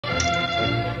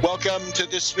Welcome to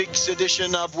this week's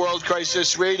edition of World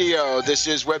Crisis Radio. This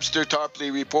is Webster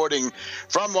Tarpley reporting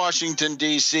from Washington,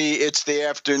 D.C. It's the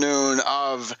afternoon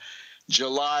of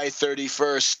July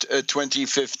 31st,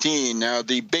 2015. Now,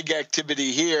 the big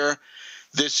activity here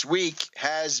this week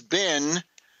has been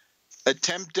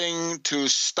attempting to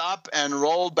stop and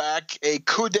roll back a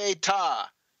coup d'etat,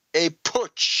 a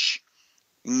putsch,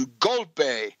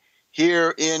 golpe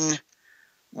here in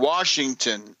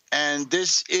Washington. And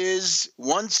this is,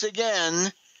 once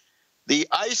again, the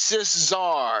ISIS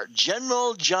czar,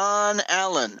 General John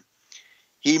Allen.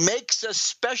 He makes a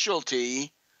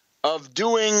specialty of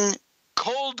doing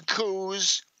cold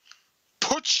coups,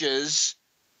 putsches,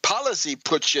 policy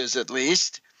putsches at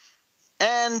least,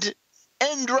 and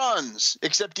end runs,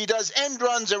 except he does end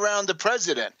runs around the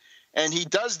president. And he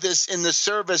does this in the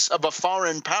service of a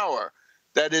foreign power,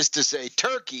 that is to say,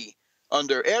 Turkey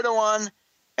under Erdogan,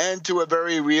 and to a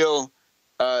very real,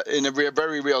 in a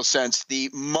very real sense, the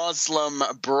Muslim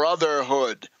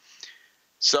Brotherhood.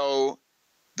 So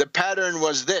the pattern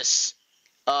was this.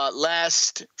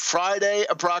 Last Friday,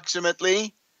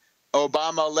 approximately,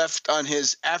 Obama left on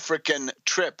his African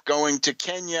trip, going to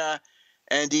Kenya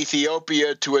and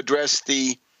Ethiopia to address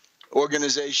the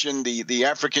organization, the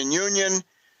African Union,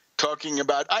 talking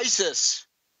about ISIS.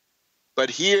 But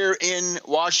here in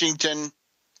Washington,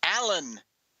 Allen,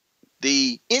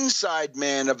 the inside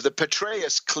man of the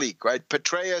Petraeus clique, right?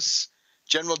 Petraeus,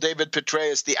 General David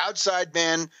Petraeus, the outside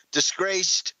man,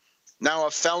 disgraced, now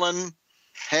a felon,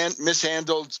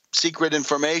 mishandled secret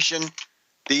information.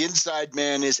 The inside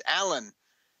man is Allen,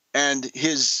 and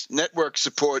his network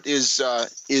support is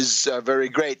very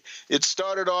great. It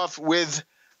started off with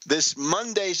this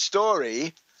Monday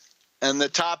story in the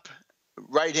top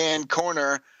right-hand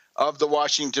corner of the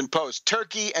Washington Post.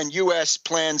 Turkey and U.S.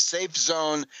 plan safe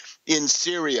zone in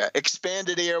Syria,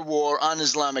 expanded air war on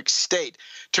Islamic State.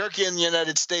 Turkey and the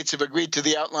United States have agreed to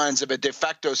the outlines of a de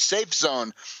facto safe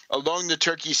zone along the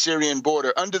Turkey-Syrian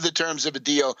border under the terms of a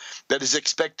deal that is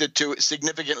expected to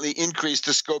significantly increase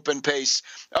the scope and pace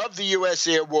of the U.S.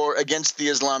 air war against the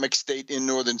Islamic State in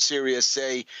northern Syria,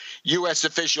 say U.S.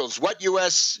 officials. What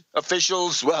U.S.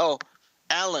 officials? Well,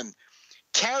 Allen,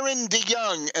 Karen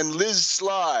DeYoung and Liz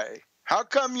Sly, how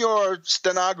come you're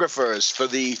stenographers for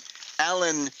the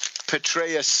Allen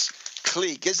Petraeus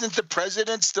clique? Isn't the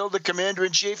president still the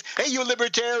commander-in-chief? Hey, you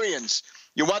libertarians,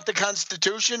 you want the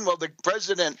Constitution? Well, the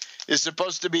president is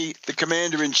supposed to be the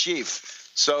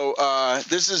commander-in-chief. So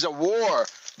this is a war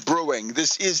brewing.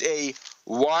 This is a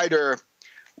wider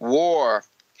war.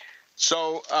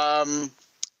 So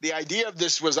the idea of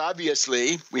this was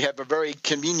obviously, we have a very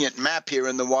convenient map here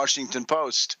in the Washington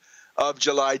Post of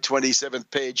July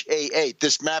 27th, page A8.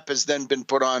 This map has then been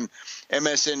put on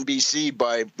MSNBC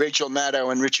by Rachel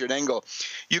Maddow and Richard Engel.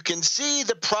 You can see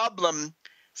the problem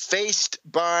faced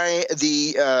by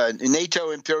the NATO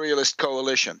imperialist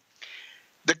coalition.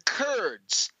 The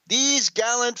Kurds, these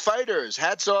gallant fighters,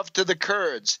 hats off to the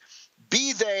Kurds,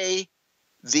 be they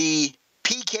the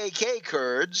PKK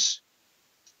Kurds,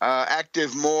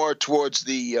 active more towards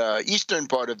the eastern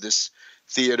part of this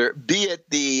theater, be it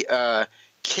the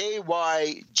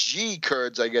KYG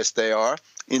Kurds, I guess they are,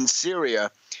 in Syria,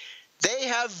 they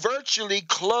have virtually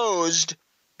closed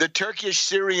the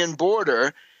Turkish-Syrian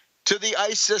border to the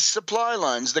ISIS supply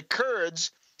lines. The Kurds,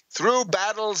 through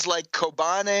battles like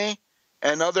Kobane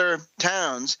and other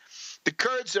towns, the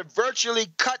Kurds have virtually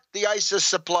cut the ISIS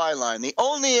supply line. The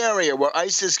only area where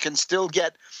ISIS can still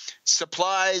get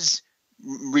supplies,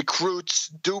 recruits,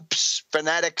 dupes,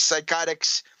 fanatics,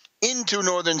 psychotics into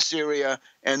northern Syria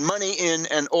and money in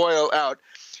and oil out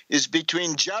is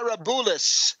between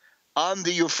Jarablus on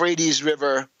the Euphrates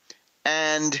River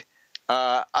and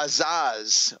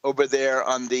Azaz over there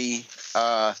on the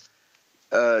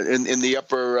in the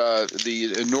upper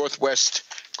the northwest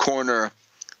corner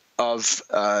of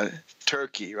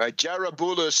Turkey, right?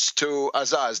 Jarablus to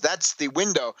Azaz. That's the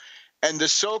window, and the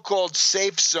so-called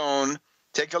safe zone.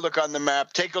 Take a look on the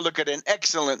map. Take a look at an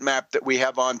excellent map that we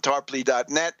have on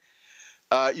tarpley.net.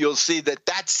 You'll see that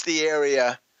that's the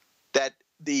area that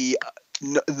the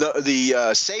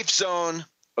safe zone,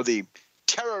 or the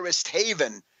terrorist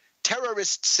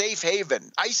safe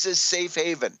haven, ISIS safe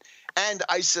haven, and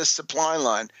ISIS supply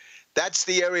line. That's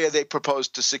the area they propose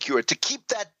to secure, to keep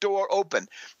that door open.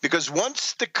 Because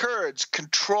once the Kurds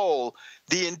control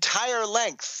the entire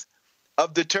length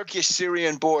of the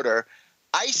Turkish-Syrian border,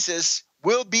 ISIS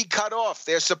will be cut off.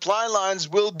 Their supply lines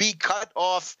will be cut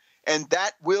off, and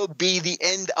that will be the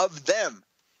end of them.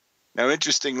 Now,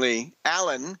 interestingly,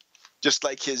 Allen, just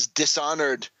like his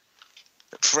dishonored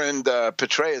friend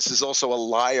Petraeus, is also a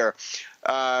liar.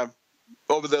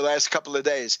 Over the last couple of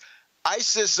days,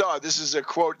 ISIS czar, this is a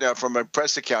quote now from a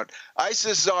press account,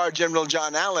 ISIS czar General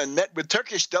John Allen met with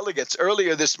Turkish delegates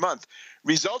earlier this month,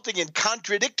 resulting in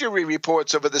contradictory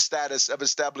reports over the status of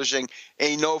establishing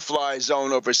a no-fly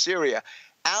zone over Syria.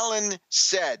 Allen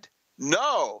said,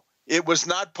 no, it was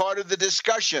not part of the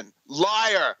discussion.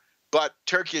 Liar. But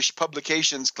Turkish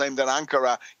publications claim that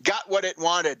Ankara got what it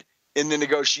wanted in the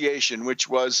negotiation, which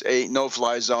was a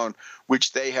no-fly zone,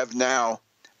 which they have now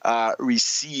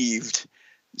received.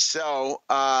 So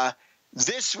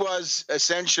this was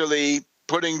essentially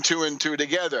putting two and two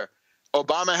together.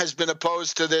 Obama has been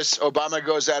opposed to this. Obama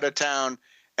goes out of town,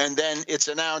 and then it's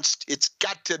announced it's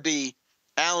got to be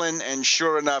Allen, and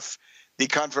sure enough, the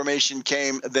confirmation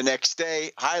came the next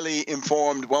day. Highly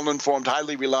informed, well-informed,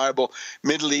 highly reliable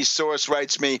Middle East source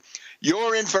writes me,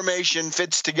 your information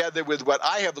fits together with what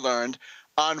I have learned.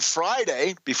 On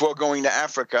Friday, before going to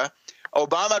Africa,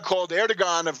 Obama called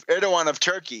Erdogan of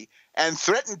Turkey and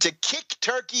threatened to kick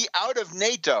Turkey out of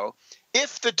NATO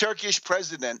if the Turkish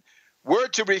president were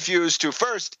to refuse to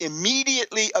first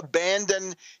immediately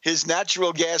abandon his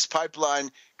natural gas pipeline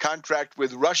contract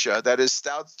with Russia, that is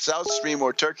South Stream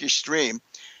or Turkish Stream.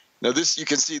 Now, this, you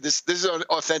can see, this is an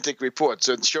authentic report,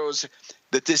 so it shows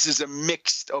that this is a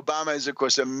mixed, Obama is, of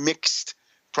course, a mixed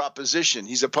proposition.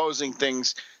 He's opposing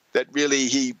things that really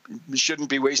he shouldn't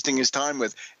be wasting his time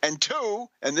with. And two,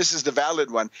 and this is the valid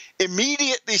one,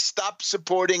 immediately stop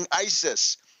supporting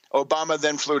ISIS. Obama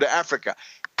then flew to Africa.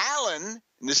 Allen,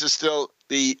 and this is still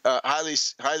the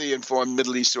highly informed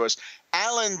Middle East source,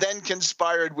 Allen then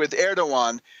conspired with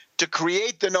Erdogan to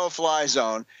create the no-fly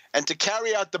zone and to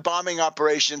carry out the bombing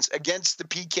operations against the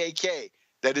PKK,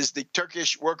 that is the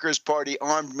Turkish Workers' Party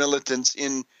armed militants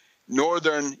in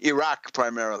northern Iraq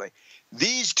primarily.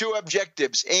 These two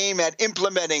objectives aim at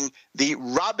implementing the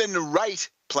Robin Wright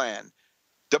Plan,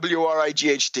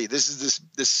 W-R-I-G-H-T. This is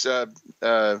this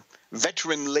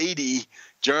veteran lady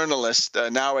journalist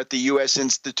now at the U.S.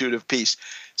 Institute of Peace.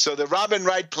 So the Robin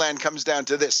Wright Plan comes down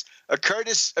to this: a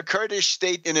Kurdish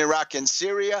state in Iraq and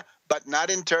Syria, but not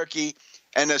in Turkey,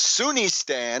 and a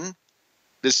Sunnistan.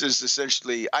 This is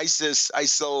essentially ISIS,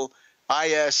 ISIL,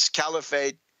 IS,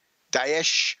 Caliphate,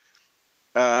 Daesh,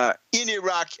 in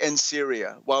Iraq and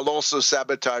Syria, while also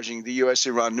sabotaging the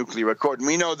U.S.-Iran nuclear accord. And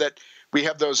we know that we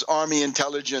have those Army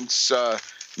intelligence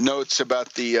notes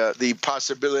about the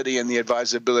possibility and the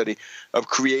advisability of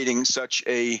creating such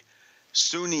a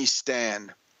Sunnistan.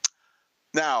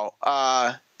 Now,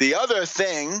 the other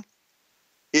thing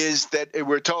is that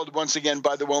we're told once again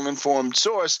by the well-informed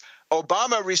source,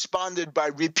 Obama responded by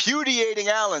repudiating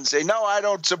Allen, saying, no, I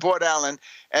don't support Allen,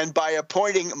 and by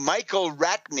appointing Michael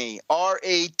Ratney,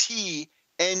 R-A-T-N-E-Y,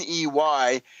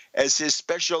 as his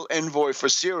special envoy for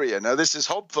Syria. Now, this is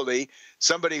hopefully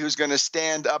somebody who's going to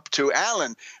stand up to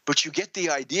Allen, but you get the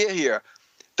idea here.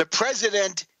 The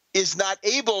president is not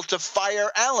able to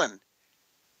fire Allen.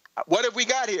 What have we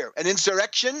got here? An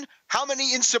insurrection? How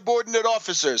many insubordinate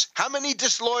officers? How many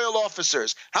disloyal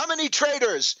officers? How many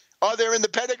traitors are there in the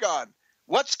Pentagon?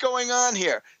 What's going on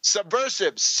here?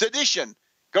 Subversives, sedition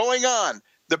going on.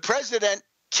 The president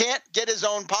can't get his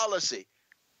own policy.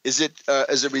 Is it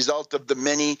as a result of the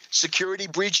many security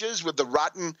breaches with the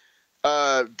rotten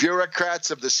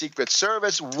bureaucrats of the Secret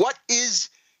Service? What is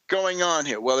going on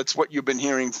here? Well, it's what you've been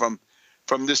hearing from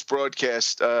this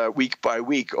broadcast week by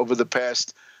week over the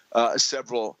past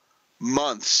several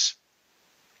months.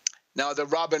 Now, the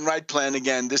Robin Wright Plan,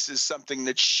 again, this is something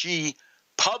that she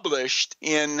published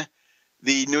in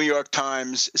the New York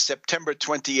Times, September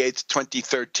 28th,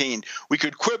 2013. We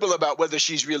could quibble about whether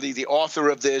she's really the author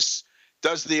of this.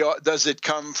 Does it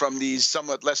come from these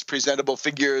somewhat less presentable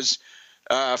figures,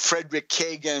 Frederick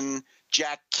Kagan,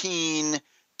 Jack Keane,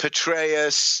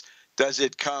 Petraeus? Does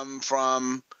it come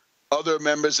from other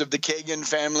members of the Kagan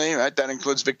family? Right, that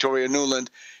includes Victoria Nuland.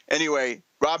 Anyway,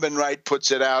 Robin Wright puts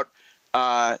it out.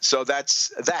 So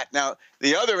that's that. Now,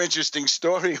 the other interesting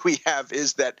story we have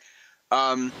is that,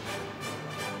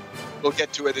 we'll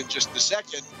get to it in just a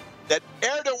second, that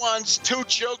Erdogan's two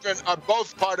children are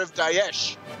both part of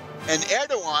Daesh. And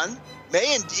Erdogan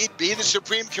may indeed be the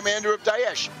supreme commander of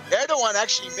Daesh. Erdogan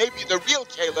actually may be the real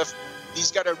caliph.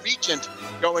 He's got a regent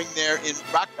going there in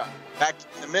Raqqa. Back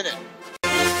in a minute.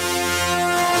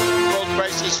 World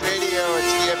Crisis Radio,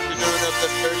 it's the afternoon of the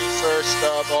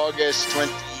 31st of August,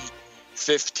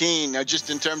 2015. Now, just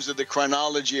in terms of the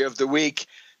chronology of the week,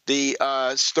 the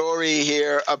story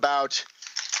here about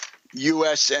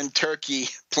U.S. and Turkey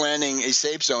planning a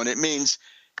safe zone, it means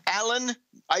Allen,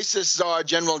 ISIS czar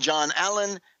General John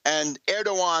Allen, and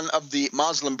Erdogan of the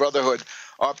Muslim Brotherhood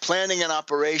are planning an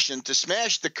operation to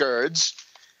smash the Kurds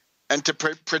and to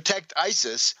protect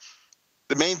ISIS.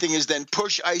 The main thing is then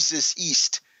push ISIS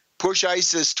east, push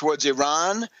ISIS towards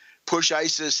Iran, push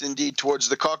ISIS indeed towards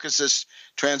the Caucasus,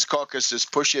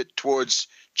 Transcaucasus, push it towards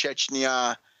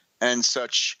Chechnya and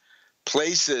such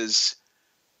places.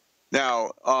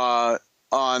 Now,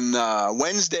 on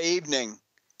Wednesday evening,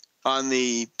 on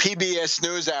the PBS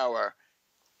NewsHour,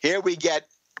 here we get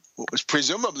what was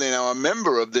presumably now a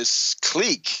member of this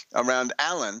clique around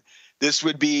Allen. This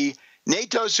would be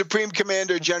NATO Supreme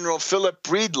Commander General Philip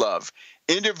Breedlove,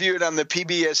 interviewed on the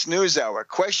PBS NewsHour,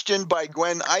 questioned by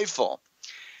Gwen Eiffel.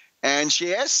 And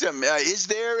she asks him, is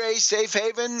there a safe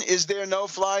haven? Is there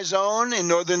no-fly zone in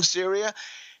northern Syria?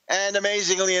 And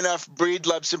amazingly enough,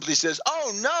 Breedlove simply says,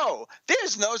 oh, no,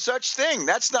 there's no such thing.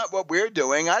 That's not what we're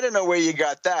doing. I don't know where you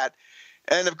got that.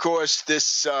 And, of course,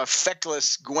 this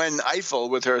feckless Gwen Eiffel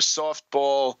with her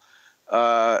softball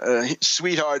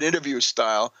sweetheart interview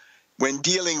style, when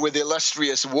dealing with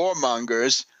illustrious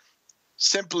warmongers,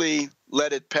 simply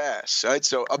let it pass. Right?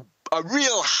 So a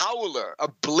real howler, a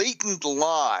blatant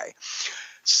lie.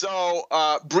 So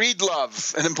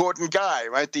Breedlove, an important guy,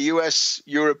 right? The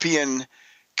U.S.-European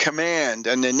Command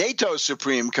and the NATO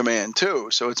Supreme Command, too.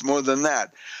 So it's more than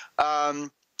that.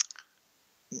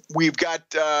 We've got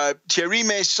Thierry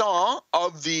Masson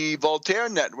of the Voltaire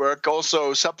Network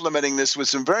also supplementing this with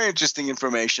some very interesting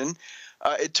information.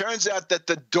 It turns out that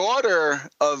the daughter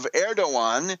of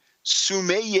Erdogan,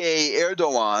 Sümeyye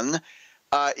Erdogan,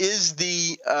 is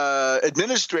the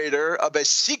administrator of a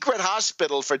secret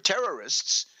hospital for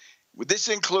terrorists. This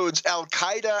includes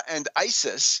Al-Qaeda and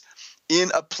ISIS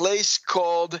in a place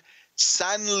called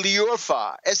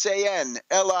Sanliurfa,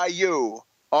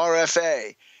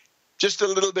 Sanliurfa, just a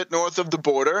little bit north of the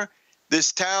border.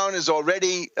 This town has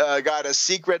already got a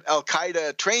secret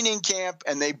Al-Qaeda training camp,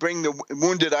 and they bring the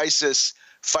wounded ISIS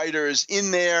fighters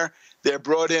in there. They're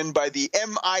brought in by the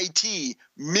MIT,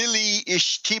 Milli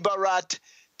İstihbarat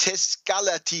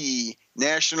Teşkilatı,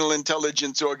 National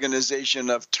Intelligence Organization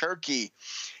of Turkey.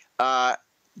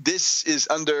 This is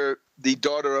under the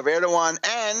daughter of Erdogan,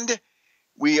 and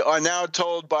we are now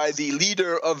told by the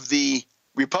leader of the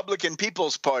Republican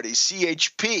People's Party,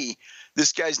 CHP,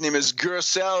 this guy's name is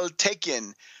Gürsel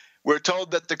Tekin. We're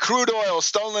told that the crude oil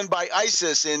stolen by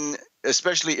ISIS in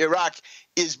especially Iraq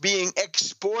is being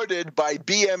exported by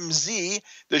BMZ,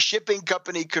 the shipping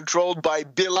company controlled by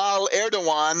Bilal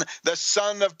Erdogan, the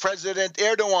son of President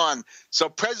Erdogan. So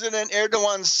President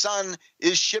Erdogan's son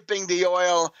is shipping the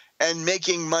oil and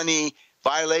making money,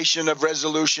 violation of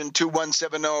Resolution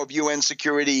 2170 of UN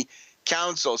Security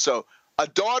Council. So a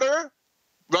daughter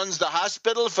runs the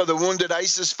hospital for the wounded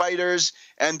ISIS fighters,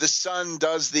 and the son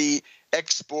does the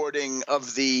exporting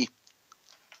of the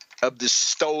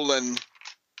stolen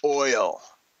oil.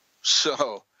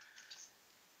 So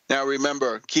now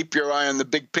remember, keep your eye on the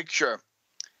big picture.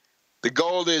 The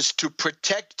goal is to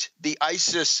protect the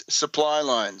ISIS supply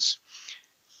lines.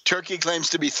 Turkey claims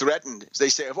to be threatened. They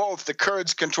say, oh, if the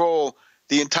Kurds control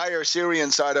the entire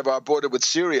Syrian side of our border with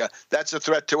Syria, that's a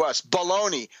threat to us.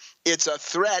 Baloney. It's a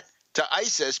threat to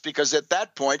ISIS, because at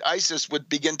that point, ISIS would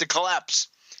begin to collapse.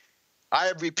 I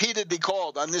have repeatedly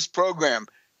called on this program,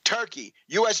 Turkey,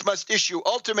 U.S. must issue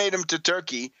ultimatum to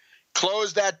Turkey,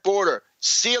 close that border,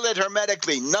 seal it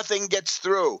hermetically, nothing gets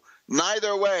through.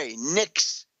 Neither way,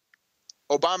 nix.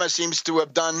 Obama seems to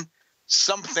have done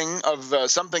something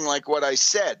like what I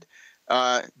said.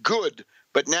 Good,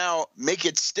 but now make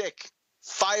it stick.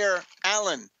 Fire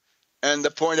Allen. And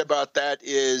the point about that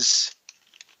is,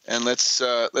 and let's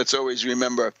always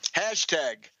remember,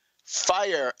 hashtag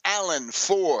fire Allen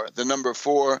 4, the number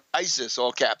 4, ISIS,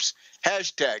 all caps.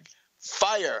 Hashtag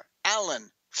fire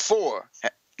Allen 4,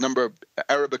 number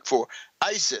Arabic 4,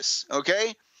 ISIS,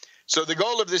 okay? So the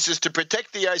goal of this is to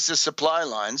protect the ISIS supply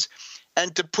lines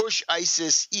and to push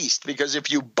ISIS east, because if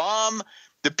you bomb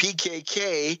the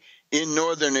PKK in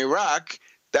northern Iraq,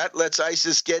 that lets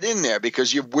ISIS get in there,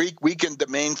 because you've weakened the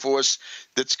main force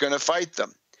that's going to fight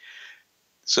them.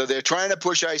 So they're trying to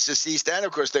push ISIS east, and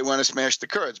of course they want to smash the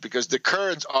Kurds, because the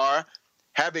Kurds are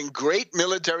having great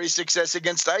military success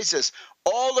against ISIS.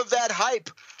 All of that hype,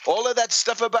 all of that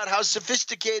stuff about how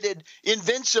sophisticated,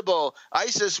 invincible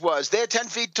ISIS was. They're 10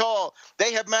 feet tall.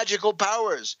 They have magical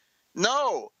powers.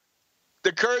 No,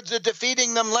 the Kurds are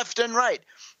defeating them left and right.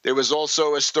 There was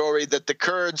also a story that the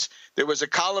Kurds, there was a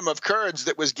column of Kurds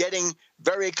that was getting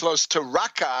very close to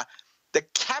Raqqa, the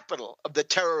capital of the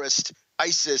terrorist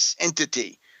ISIS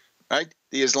entity, right?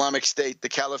 The Islamic State, the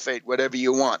Caliphate, whatever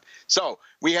you want. So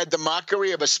we had the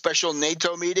mockery of a special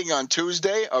NATO meeting on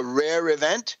Tuesday, a rare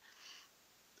event.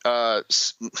 No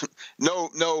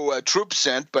troops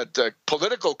sent, but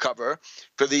political cover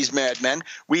for these madmen.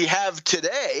 We have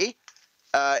today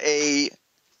a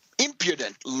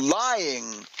impudent,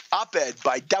 lying op-ed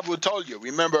by Davutoglu.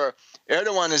 Remember,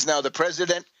 Erdogan is now the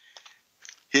president.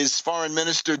 His foreign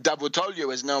minister,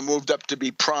 Davutoglu, has now moved up to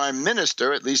be prime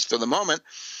minister, at least for the moment.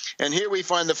 And here we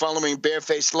find the following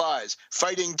barefaced lies.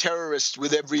 Fighting terrorists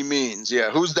with every means. Yeah,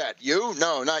 who's that? You?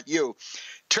 No, not you.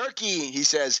 Turkey, he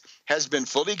says, has been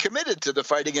fully committed to the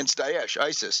fight against Daesh,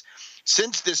 ISIS,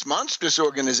 since this monstrous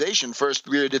organization first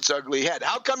reared its ugly head.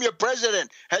 How come your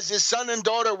president has his son and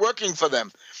daughter working for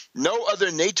them? No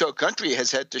other NATO country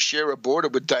has had to share a border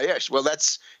with Daesh. Well,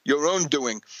 that's your own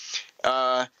doing.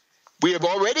 We have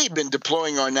already been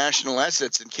deploying our national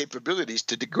assets and capabilities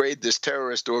to degrade this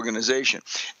terrorist organization.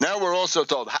 Now we're also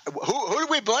told, who do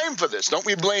we blame for this? Don't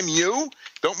we blame you?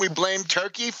 Don't we blame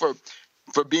Turkey for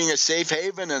being a safe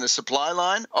haven and a supply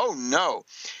line? Oh, no.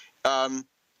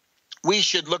 We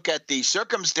should look at the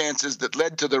circumstances that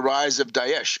led to the rise of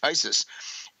Daesh, ISIS,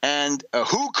 and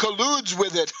who colludes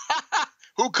with it.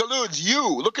 Who colludes?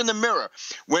 You. Look in the mirror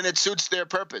when it suits their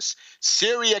purpose.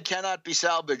 Syria cannot be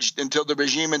salvaged until the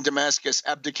regime in Damascus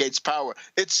abdicates power.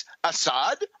 It's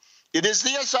Assad. It is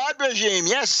the Assad regime,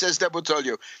 yes, says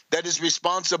Davutoglu, that is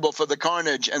responsible for the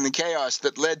carnage and the chaos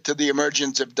that led to the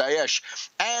emergence of Daesh.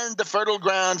 And the fertile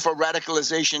ground for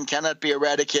radicalization cannot be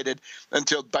eradicated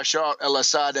until Bashar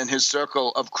al-Assad and his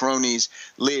circle of cronies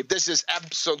leave. This is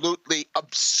absolutely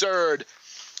absurd.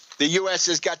 The U.S.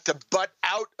 has got to butt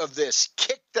out of this,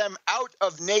 kick them out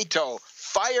of NATO,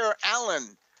 fire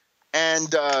Allen,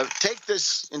 and take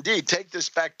this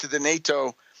back to the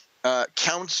NATO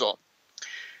Council.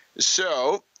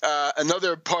 So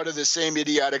another part of the same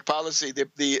idiotic policy,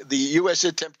 the U.S.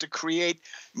 attempt to create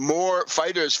more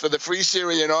fighters for the Free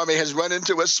Syrian Army has run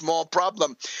into a small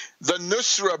problem. The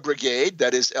Nusra Brigade,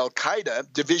 that is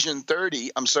Al-Qaeda, Division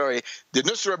 30, the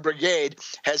Nusra Brigade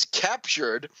has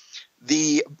captured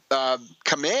the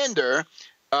commander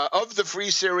of the Free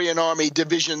Syrian Army,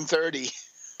 Division 30.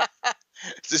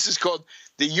 This is called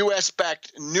the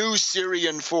U.S.-backed New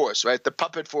Syrian Force, right? The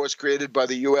puppet force created by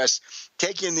the U.S.,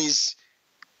 taking these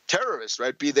terrorists,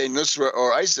 right, be they Nusra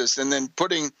or ISIS, and then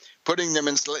putting them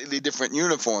in slightly different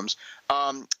uniforms.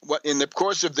 What in the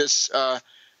course of this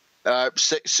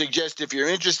suggest, if you're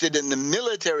interested in the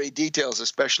military details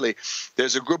especially,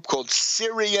 there's a group called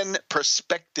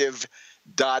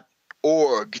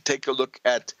SyrianPerspective.org. Take a look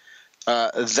at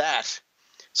that.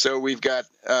 So we've got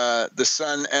the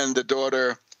son and the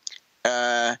daughter.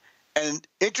 And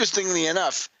interestingly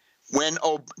enough, when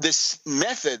this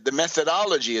method, the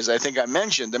methodology, as I think I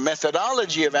mentioned, the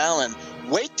methodology of Allen,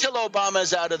 wait till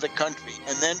Obama's out of the country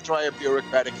and then try a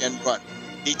bureaucratic end run.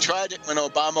 He tried it when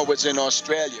Obama was in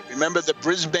Australia. Remember the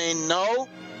Brisbane no?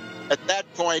 At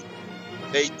that point,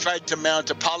 they tried to mount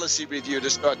a policy review to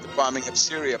start the bombing of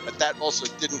Syria, but that also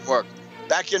didn't work.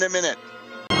 Back in a minute.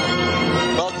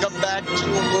 Welcome back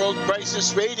to World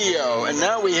Crisis Radio. And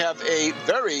now we have a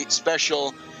very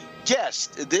special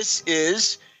guest. This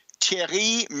is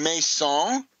Thierry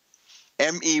Meyssan,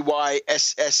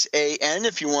 Meyssan,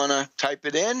 if you want to type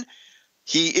it in.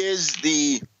 He is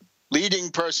the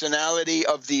leading personality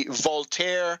of the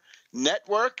Voltaire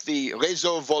Network, the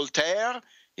Réseau Voltaire.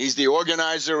 He's the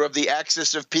organizer of the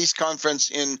Axis of Peace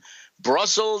Conference in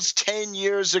Brussels 10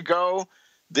 years ago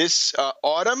this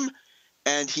autumn.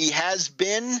 And he has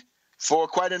been for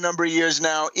quite a number of years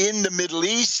now in the Middle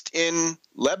East, in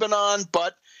Lebanon,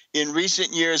 but in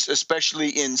recent years, especially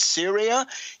in Syria.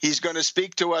 He's going to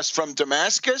speak to us from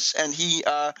Damascus, and he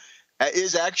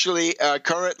is actually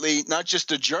currently not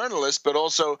just a journalist, but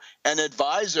also an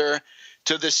advisor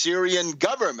to the Syrian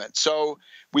government. So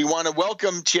we want to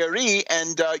welcome Thierry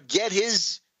and get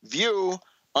his view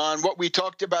on what we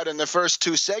talked about in the first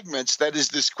two segments. That is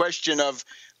this question of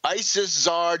ISIS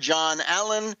czar John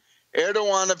Allen,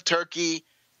 Erdogan of Turkey,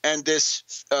 and this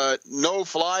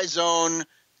no-fly zone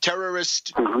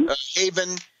terrorist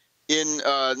haven in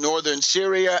northern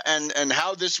Syria, and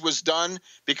how this was done,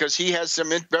 because he has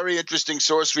some very interesting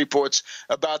source reports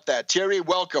about that. Thierry,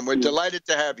 welcome. We're delighted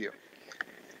to have you.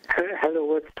 Hello,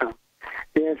 Webster.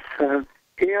 Yes,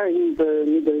 here in the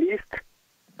Middle East,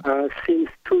 since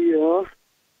 2 years,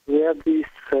 we have this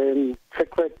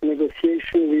secret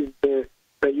negotiation with the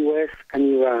U.S.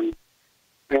 and Iran.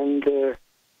 And the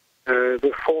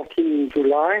 14th of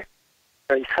July,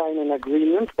 they signed an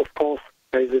agreement. Of course,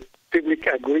 there is a public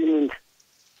agreement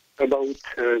about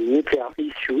nuclear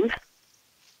issues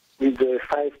with the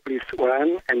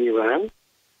 5+1 and Iran.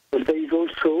 But there is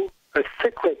also a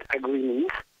secret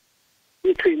agreement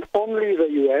between only the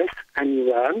U.S. and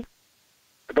Iran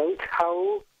about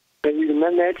how they will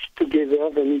manage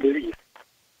together the Middle East.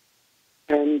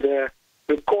 And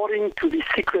according to the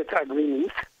secret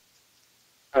agreement,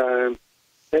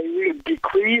 they will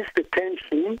decrease the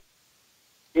tension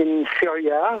in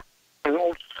Syria and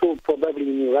also probably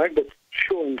in Iraq, but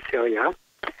sure in Syria.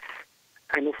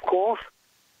 And of course,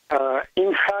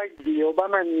 inside the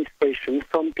Obama administration,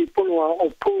 some people who are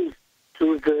opposed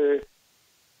to the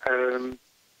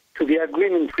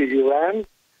agreement with Iran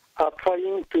are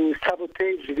trying to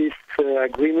sabotage this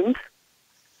agreement,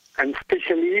 and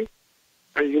especially,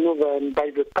 by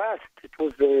the past, it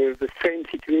was the same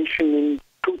situation in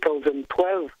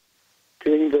 2012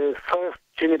 during the first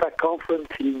Geneva conference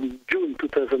in June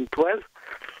 2012.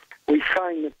 We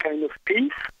signed a kind of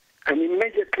peace, and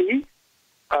immediately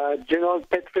General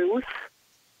Petraeus,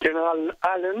 General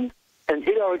Allen, and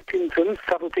Hillary Clinton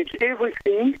sabotaged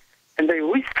everything, and they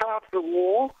restart the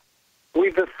war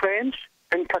with the French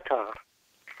and Qatar.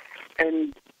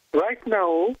 And right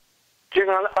now,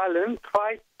 General Allen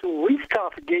tried to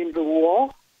restart again the war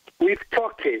with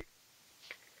Turkey.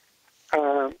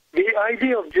 The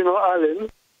idea of General Allen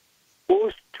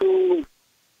was to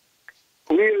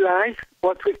realize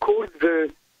what we call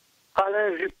the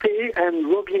Alain Juppé and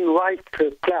Robin Wright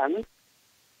plan,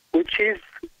 which is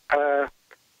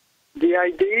the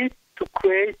idea to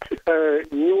create a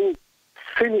new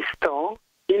Sunnistan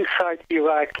inside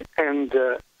Iraq and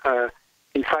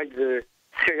inside the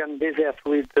Syrian desert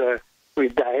with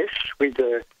Daesh, with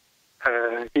the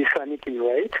Islamic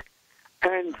Emirate,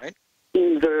 and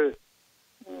in the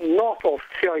north of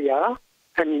Syria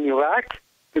and in Iraq,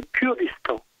 the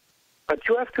Kurdistan. But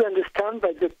you have to understand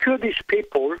that the Kurdish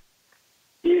people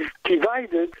is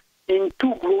divided in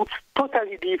two groups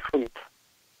totally different.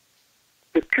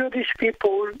 The Kurdish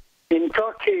people in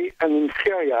Turkey and in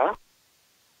Syria,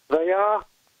 they are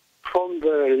from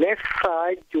the left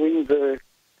side during the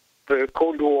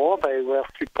Cold War. They were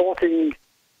supporting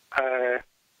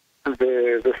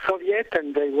the Soviet,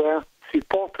 and they were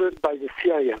supported by the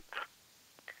Syrians.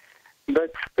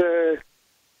 But the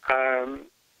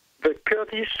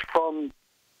Kurdish from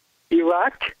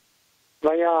Iraq,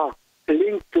 they are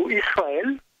linked to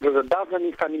Israel. The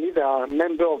Barzani family, they are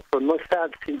members of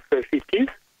Mossad since the 50s,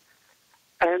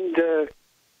 and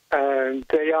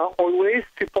they are always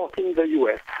supporting the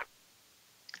U.S.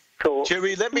 So,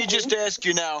 Thierry, let me just ask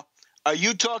you now, are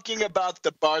you talking about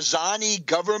the Barzani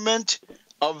government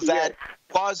of that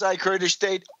quasi-Kurdish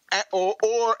state or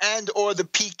the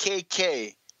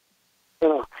PKK?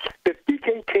 The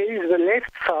PKK is the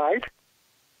left side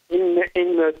in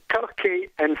Turkey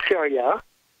and Syria,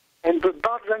 and the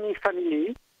Barzani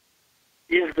family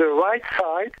is the right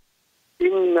side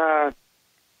in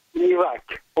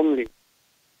Iraq only.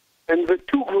 And the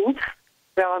two groups,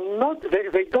 they are not,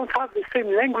 they don't have the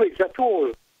same language at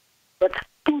all. But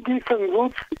two different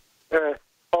groups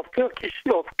of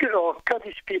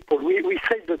Kurdish people. We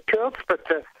say the Kurds, but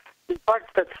in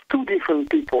fact that's two different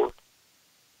people.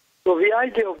 So the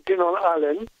idea of General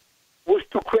Allen was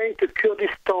to create a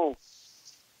Kurdistan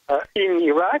in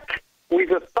Iraq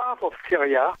with a part of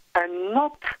Syria, and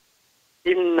not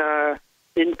in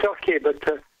Turkey, but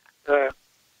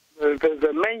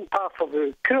the main part of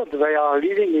the Kurds, they are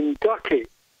living in Turkey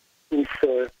since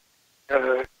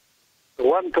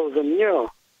 1,000 years.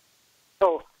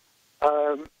 So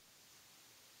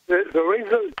the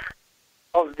result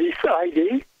of this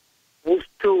idea was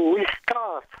to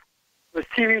restart the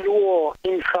civil war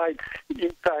inside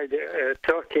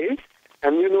Turkey,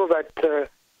 and you know that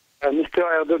Mr.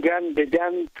 Erdogan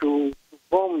began to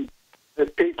bomb the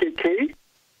PKK.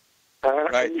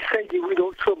 Right. And he said he would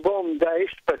also bomb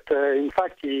Daesh, but in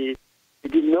fact he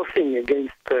did nothing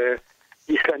against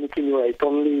Islamic Emirate,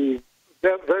 only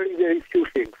very, very few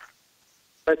things.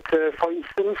 But for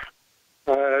instance,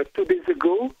 2 days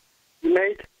ago, he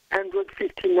made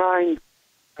 159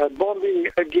 bombing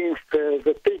against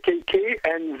the PKK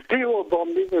and 0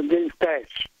 bombing against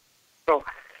Daesh. So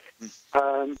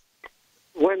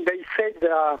when they said they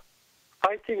are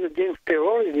fighting against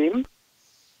terrorism,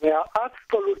 they are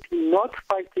absolutely not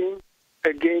fighting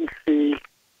against the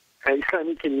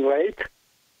Islamic Emirate,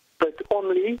 but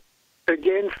only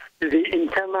against the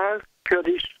internal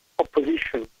Kurdish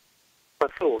opposition.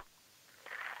 That's all.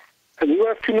 And you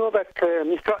have to know that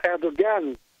Mr.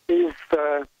 Erdogan is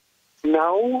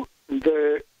now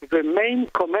the main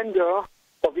commander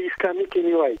of the Islamic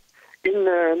Emirate.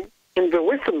 In the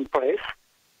Western press,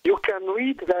 you can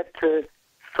read that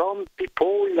some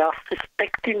people are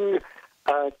suspecting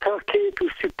Turkey to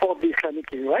support the Islamic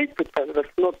Emirate, but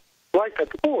that's not right at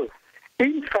all.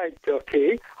 Inside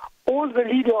Turkey, all the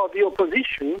leaders of the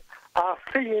opposition are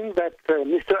saying that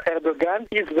Mr. Erdogan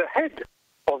is the head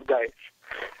of Daesh.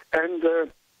 And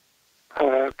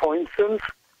for instance,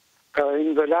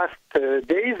 in the last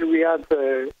days, we have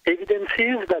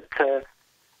evidences that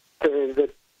the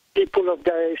people of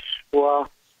Daesh who are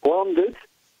wounded.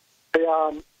 They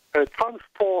are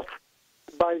transported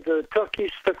by the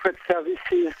Turkish secret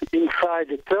services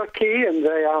inside Turkey, and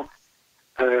they are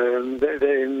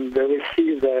they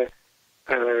receive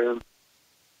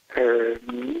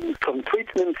some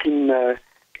treatment in a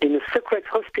secret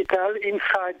hospital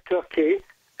inside Turkey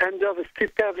under the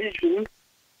supervision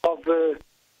of the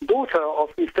daughter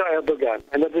of Mr. Erdogan.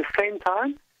 And at the same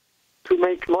time, to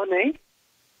make money,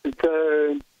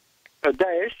 the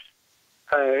Daesh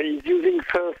is using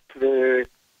first the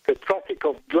traffic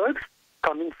of drugs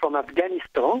coming from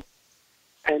Afghanistan,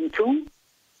 and two,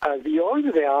 the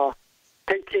oil they are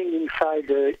taking inside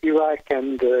Iraq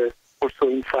and also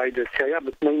inside Syria,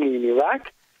 but mainly in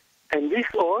Iraq. And this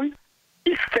oil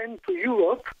is sent to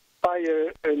Europe by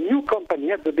a new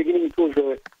company. At the beginning it was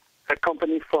a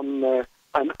company from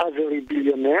an Azeri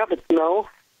billionaire, but now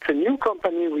it's a new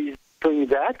company who is doing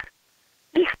that,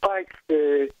 despite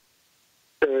the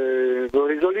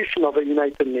resolution of the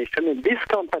United Nations. And this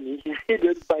company is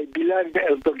headed by Bilal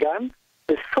Erdogan,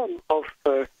 the son of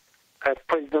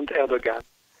President Erdogan.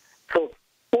 So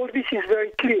all this is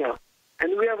very clear.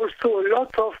 And we have also a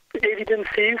lot of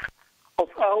evidences of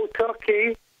how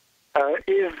Turkey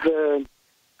is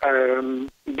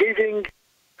giving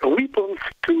weapons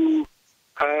to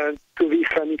the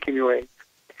Islamic Emirates.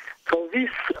 So this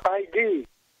idea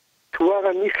to have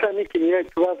an Islamic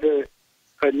Emirate, to have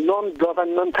a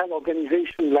non-governmental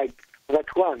organization like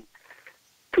that one,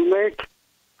 to make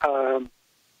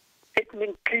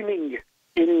ethnic cleansing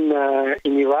in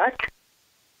Iraq,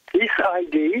 this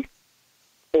idea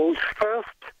was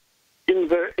first in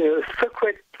the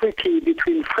secret treaty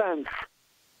between France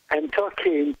and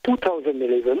Turkey in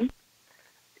 2011.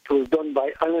 It was done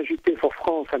by Alain Juppé for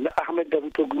France and Ahmed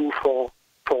Davutoglu for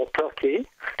Turkey.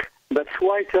 That's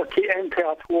why Turkey entered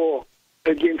at war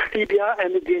against Libya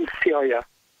and against Syria.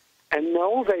 And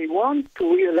now they want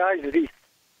to realize this,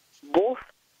 both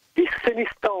this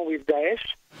Semistan with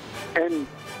Daesh and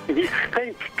this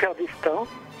fake Kurdistan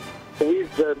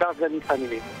with the Barzani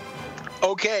family.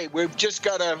 Okay, we've just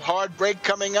got a hard break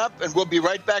coming up, and we'll be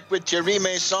right back with Thierry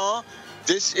Meyssan.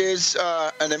 This is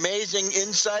an amazing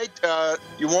insight.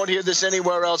 You won't hear this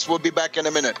anywhere else. We'll be back in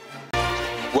a minute.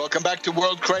 Welcome back to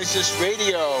World Crisis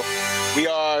Radio. We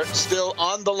are still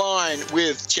on the line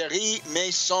with Thierry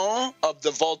Meyssan of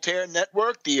the Voltaire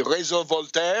Network, the Réseau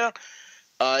Voltaire.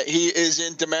 He is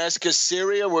in Damascus,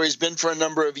 Syria, where he's been for a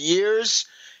number of years.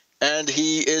 And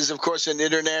he is, of course, an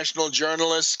international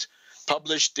journalist,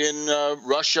 published in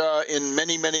Russia, in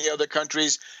many, many other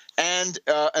countries, and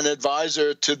an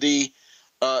advisor to the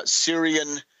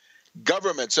Syrian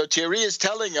government. So Thierry is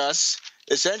telling us,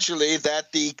 essentially,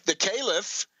 that the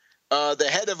caliph, the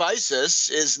head of ISIS,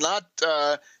 is not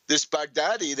this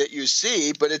Baghdadi that you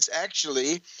see, but it's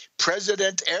actually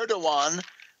President Erdogan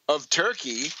of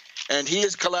Turkey, and he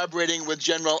is collaborating with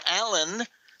General Allen,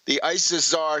 the ISIS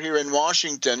czar here in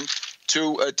Washington,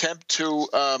 to attempt to,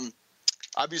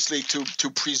 obviously, to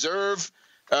preserve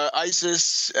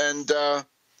ISIS and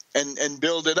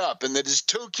build it up. And that his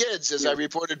two kids, as I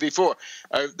reported before,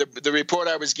 the report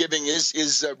I was giving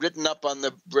is written up on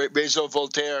the Réseau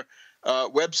Voltaire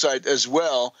website as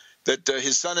well, that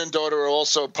his son and daughter are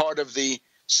also part of the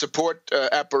support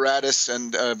apparatus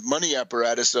and money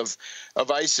apparatus of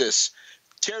ISIS.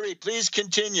 Thierry, please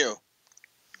continue.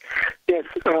 Yes,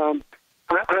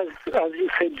 as you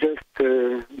said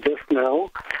just now,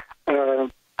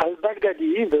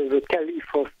 al-Baghdadi, the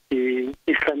caliph of the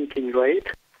Islamic Emirate,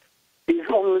 is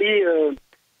only a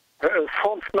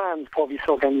frontman for this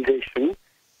organization,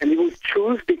 and he was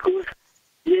chosen because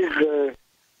he is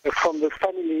from the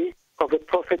family of the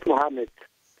Prophet Muhammad.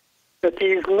 But he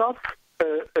is not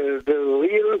the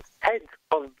real head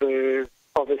of the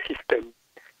system.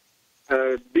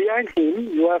 Behind him,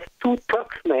 you have two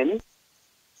Turksmen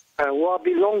who are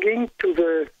belonging to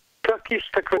the Turkish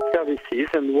secret services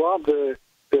and who are the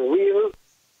real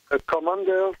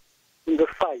commanders in the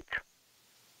fight.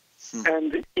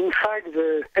 And inside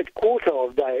the headquarters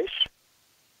of Daesh,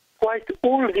 quite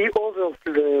all the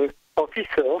other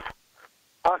officers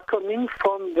are coming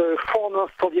from the former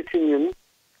Soviet Union,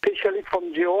 especially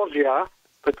from Georgia,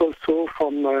 but also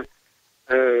from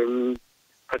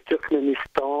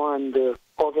Turkmenistan and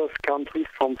other countries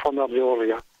from former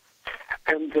Georgia.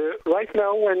 And right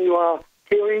now, when you are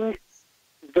hearing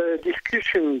the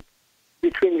discussion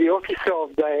between the officer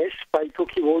of Daesh by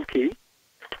talkie-walkie,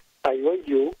 by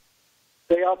radio,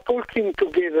 they are talking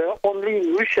together only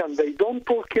in Russian. They don't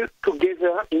talk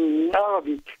together in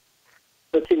Arabic,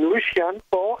 but in Russian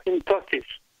or in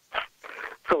Turkish.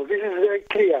 So this is very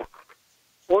clear.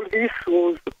 all this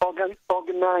was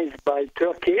organized by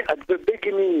Turkey at the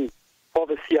beginning for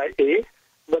the CIA,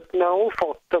 but now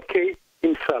for Turkey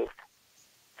himself.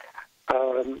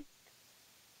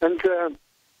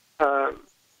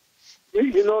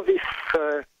 You know, this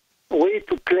way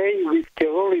to play with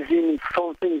terrorism is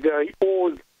something very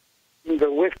old in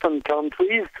the Western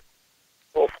countries.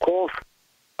 Of course,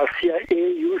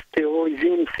 CIA used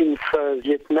terrorism since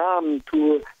Vietnam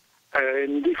to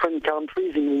in different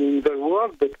countries in the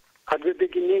world, but at the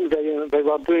beginning they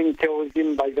were doing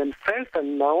terrorism by themselves,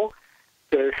 and now,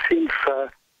 since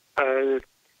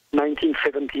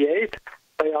 1978,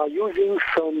 they are using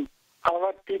some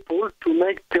Arab people to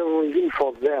make terrorism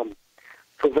for them.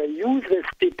 So they use these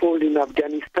people in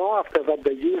Afghanistan. After that,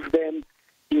 they use them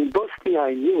in Bosnia,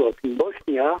 in Europe, in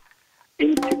Bosnia,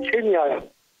 in Chechnya,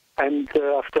 and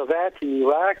after that in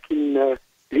Iraq, in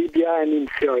Libya, and in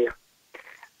Syria.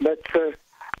 But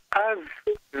as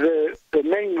the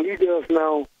main leaders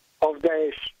now of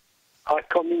Daesh are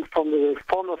coming from the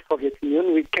former Soviet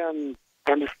Union, we can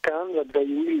understand that they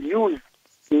will use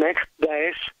next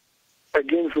Daesh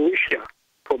against Russia,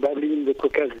 probably in the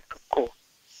Caucasus, of course.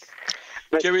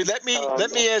 But, Jerry, let me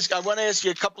ask. I want to ask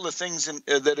you a couple of things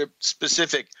that are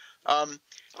specific.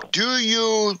 Do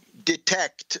you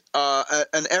detect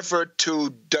an effort to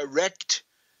direct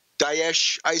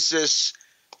Daesh, ISIS,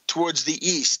 towards the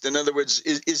east? In other words,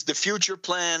 is the future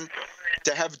plan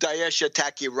to have Daesh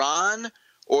attack Iran,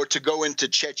 or to go into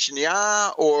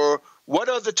Chechnya, or what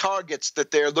are the targets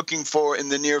that they're looking for in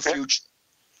the near future?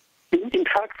 In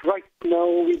fact, right now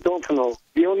we don't know.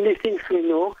 The only things we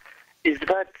know is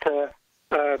that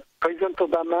President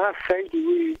Obama said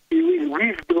he will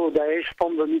withdraw Daesh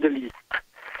from the Middle East.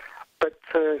 But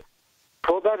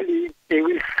probably he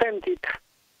will send it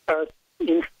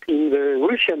in the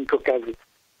Russian Caucasus.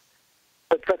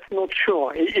 But that's not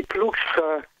sure. It looks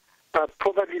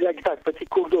probably like that. But he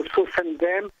could also send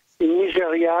them in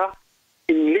Nigeria,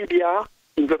 in Libya,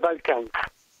 in the Balkans.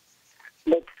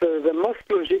 But the most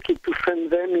logic is to send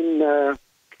them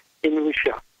in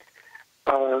Russia.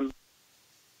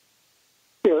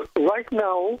 Right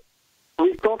now,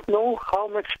 we don't know how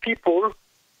much people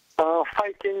are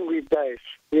fighting with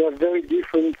Daesh. We have very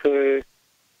different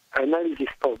analysis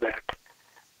for that.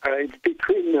 It's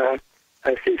between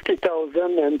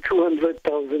 50,000 and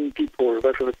 200,000 people.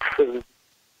 That's a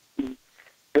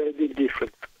very big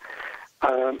difference.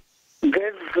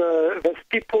 There's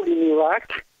people in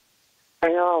Iraq,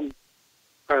 and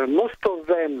most of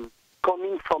them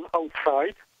coming from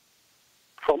outside,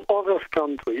 from other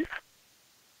countries.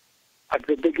 At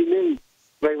the beginning,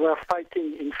 they were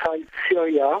fighting inside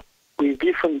Syria with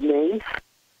different names,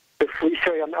 the Free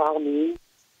Syrian Army,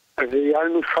 the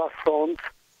Al-Nusra Front,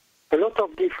 a lot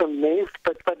of different names,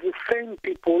 but the same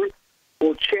people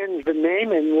who changed the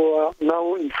name and who are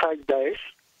now inside Daesh.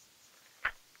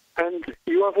 And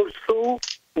you have also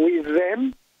with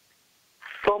them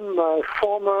some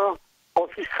former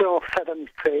officer of Saddam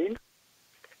Hussein.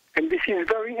 And this is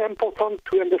very important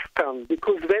to understand,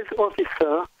 because these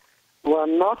officers were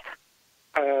not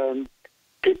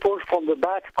people from the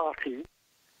Ba'ath Party,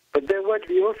 but they were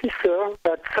the officers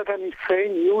that Saddam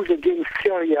Hussein used against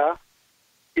Syria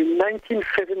in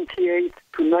 1978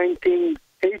 to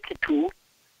 1982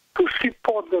 to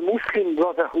support the Muslim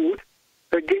Brotherhood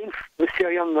against the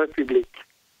Syrian Republic.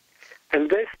 And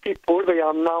these people, they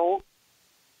are now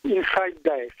inside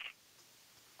Daesh.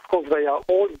 Of course, they are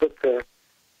old, but they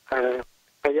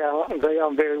are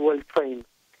very well trained.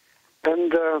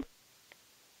 And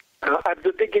at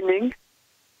the beginning,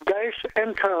 Daesh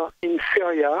entered in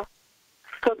Syria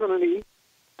suddenly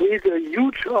with a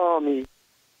huge army.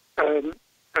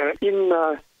 In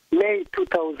May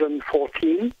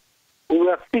 2014, we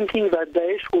were thinking that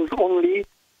Daesh was only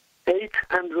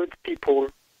 800 people.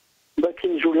 But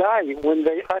in July, when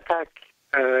they attacked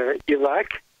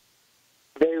Iraq,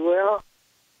 they were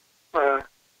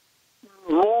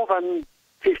more than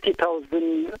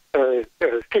 100,000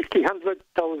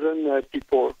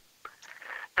 people.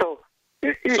 So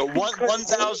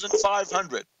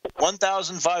 1,500.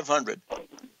 1,500.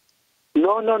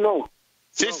 No.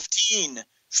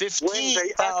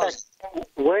 15,000.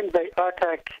 When they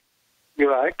attack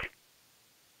Iraq,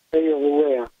 they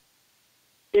were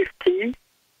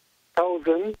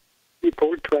 50,000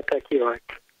 people to attack Iraq.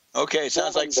 Okay,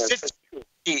 sounds like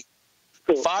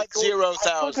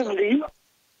 50,000.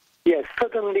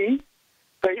 Suddenly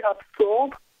they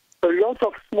absorbed a lot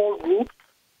of small groups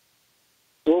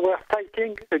who were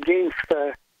fighting against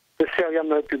the Syrian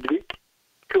Republic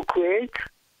to create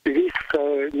this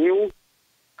new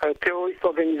terrorist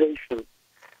organization.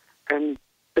 And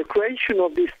the creation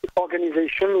of this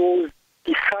organization was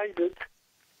decided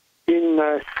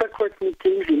in secret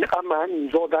meetings in Amman, in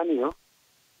Jordan,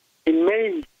 in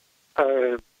May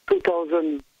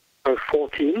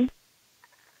 2014.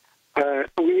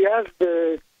 We have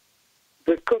the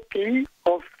copy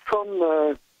of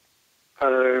some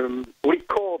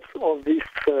records of these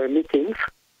meetings.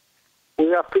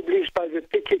 We are published by the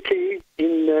PKK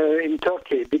in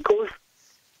Turkey, because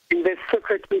in the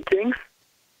secret meetings,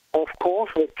 of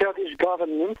course, the Kurdish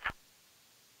government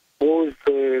was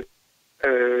the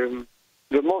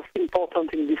most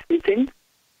important in this meeting.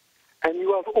 And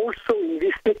you have also in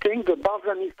this meeting the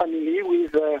Barzani family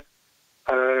with the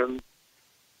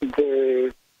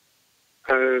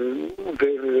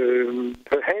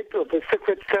head of the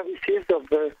secret services of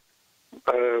the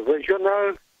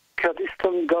regional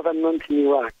Kurdistan government in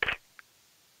Iraq.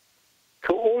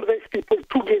 So all these people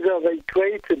together, they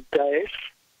created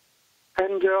Daesh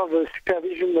under the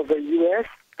supervision of the US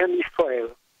and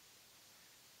Israel.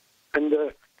 And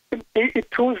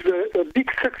it was a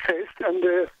big success, and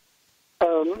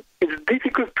it's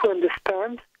difficult to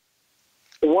understand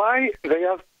why they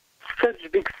have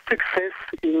such big success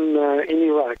in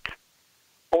Iraq.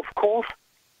 Of course,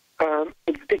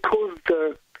 it's because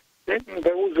there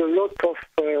was a lot of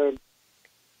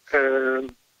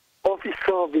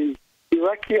officers of the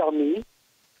Iraqi army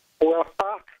who were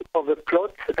part of the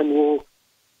plot and who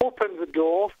opened the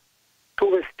doors to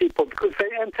these people, because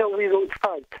they enter without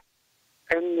fight.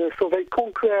 And so they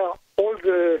conquer all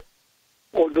the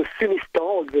Sunnistan,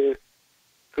 all the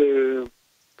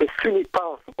Sunni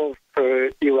part of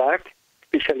Iraq,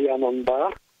 especially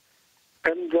Anbar,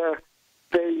 and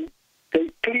they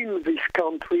clean this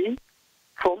country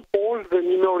from all the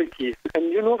minorities.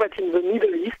 And you know that in the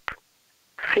Middle East,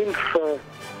 since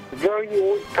very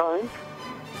old times,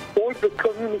 all the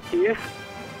communities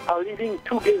are living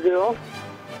together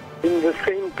in the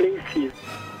same places.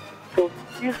 So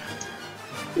this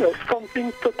is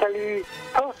something totally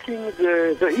hurting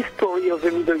the history of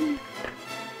the Middle East.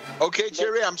 Okay,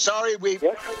 Thierry, I'm sorry we've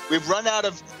run out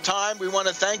of time. We want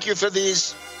to thank you for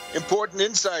these important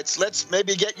insights. Let's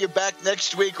maybe get you back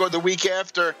next week or the week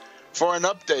after for an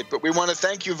update. But we want to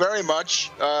thank you very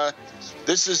much.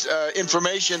 This is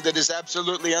information that is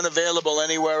absolutely unavailable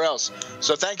anywhere else.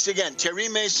 So thanks again. Thierry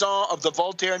Maison of the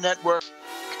Voltaire Network,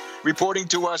 reporting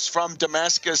to us from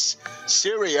Damascus,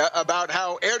 Syria, about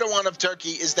how Erdogan of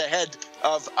Turkey is the head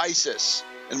of ISIS.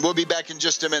 And we'll be back in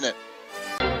just a minute.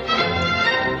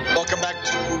 Welcome back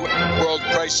to World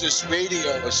Crisis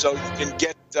Radio. So you can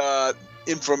get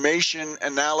information,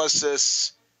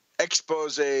 analysis,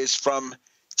 exposés from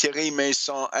Thierry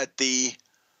Maison at the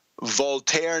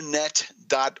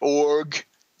voltairenet.org,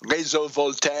 Réseau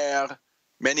Voltaire,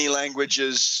 many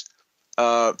languages.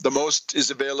 The most is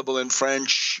available in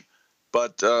French,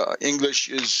 but English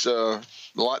is a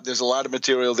lot. There's a lot of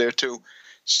material there too.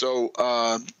 So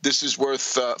this is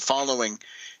worth following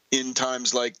in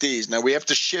times like these. Now we have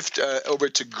to shift over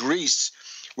to Greece.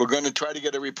 We're going to try to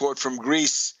get a report from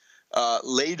Greece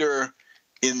later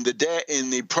in the day in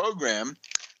the program.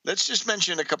 Let's just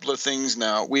mention a couple of things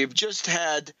now. We've just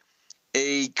had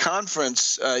a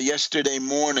conference yesterday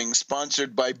morning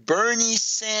sponsored by Bernie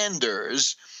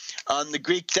Sanders on the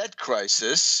Greek debt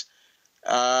crisis.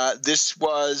 This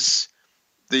was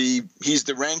he's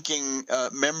the ranking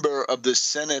member of the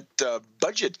Senate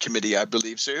Budget Committee, I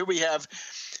believe. So here we have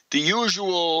the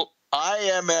usual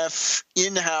IMF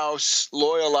in-house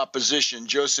loyal opposition,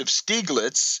 Joseph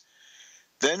Stiglitz.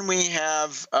 Then we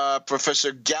have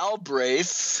Professor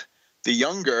Galbraith, the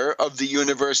younger, of the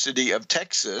University of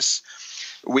Texas.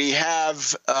 We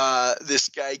have this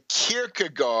guy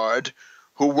Kierkegaard,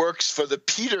 who works for the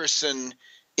Peterson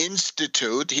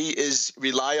Institute. He is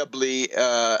reliably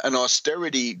an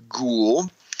austerity ghoul.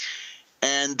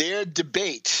 And their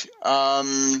debate,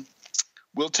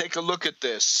 we'll take a look at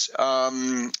this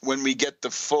when we get the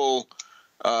full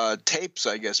tapes,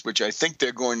 I guess, which I think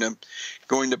they're going to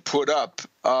put up.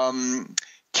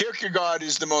 Kierkegaard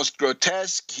is the most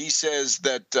grotesque. He says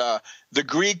that the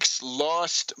Greeks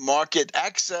lost market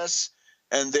access,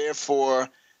 and therefore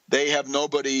they have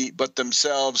nobody but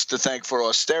themselves to thank for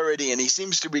austerity. And he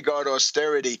seems to regard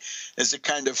austerity as a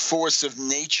kind of force of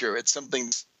nature. It's something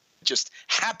that just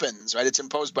happens, right? It's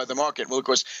imposed by the market. Well, of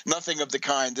course, nothing of the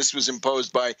kind. This was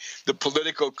imposed by the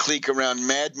political clique around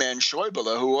Madman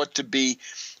Schäuble, who ought to be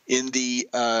in the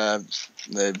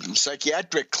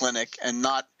psychiatric clinic and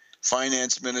not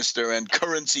finance minister and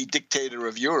currency dictator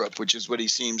of Europe, which is what he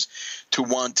seems to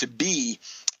want to be.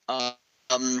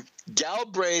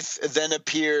 Galbraith then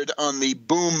appeared on the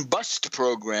Boom Bust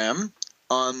program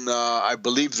on, I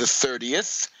believe, the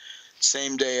 30th.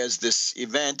 same day as this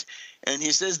event. And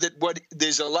he says that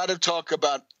there's a lot of talk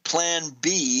about Plan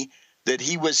B that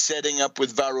he was setting up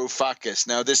with Varoufakis.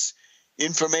 Now, this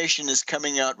information is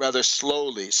coming out rather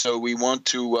slowly, so we want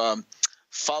to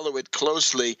follow it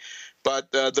closely.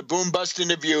 But the boom-bust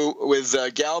interview with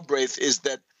Galbraith is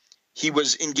that he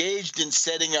was engaged in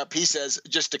setting up, he says,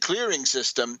 just a clearing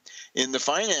system in the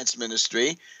finance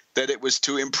ministry, that it was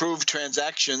to improve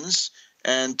transactions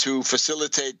and to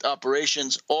facilitate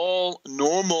operations, all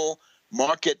normal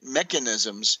market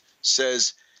mechanisms,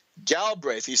 says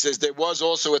Galbraith. He says there was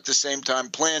also at the same time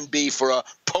Plan B for a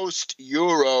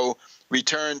post-euro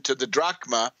return to the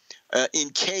drachma in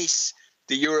case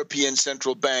the European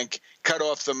Central Bank cut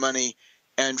off the money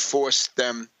and forced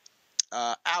them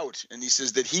out. And he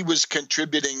says that he was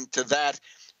contributing to that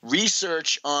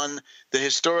research on the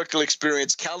historical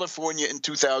experience, California in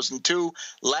 2002,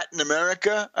 Latin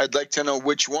America. I'd like to know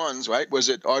which ones, right? Was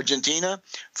it Argentina,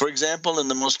 for example, in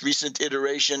the most recent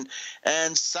iteration,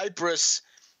 and Cyprus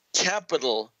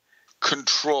capital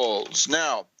controls.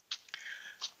 Now,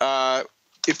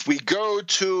 if we go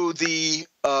to the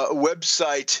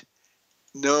website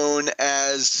known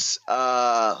as,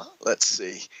 let's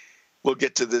see, we'll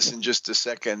get to this in just a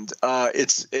second.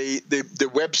 The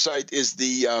website is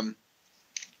the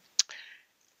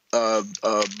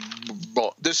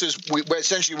well, this is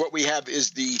essentially what we have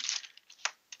is the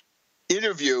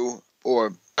interview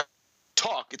or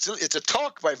talk. It's a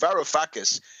talk by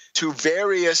Varoufakis to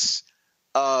various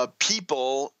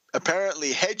people,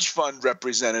 apparently hedge fund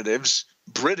representatives,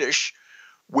 British,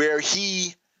 where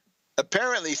he,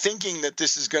 apparently thinking that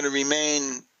this is going to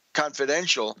remain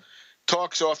confidential,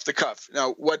 talks off the cuff.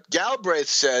 Now, what Galbraith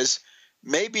says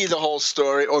may be the whole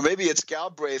story, or maybe it's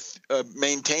Galbraith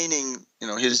maintaining,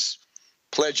 his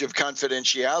pledge of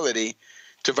confidentiality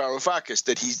to Varoufakis,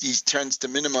 that he tends to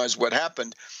minimize what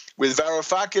happened. With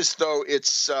Varoufakis, though,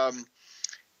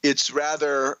 it's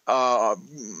rather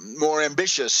more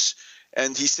ambitious,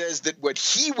 and he says that what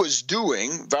he was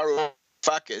doing,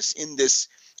 Varoufakis, in this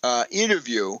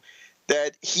interview,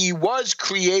 that he was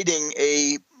creating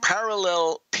a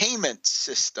parallel payment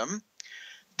system,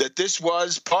 that this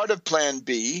was part of Plan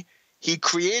B. He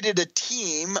created a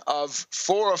team of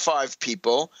 4 or 5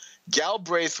 people.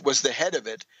 Galbraith was the head of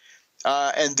it,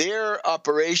 and their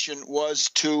operation was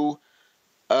to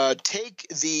take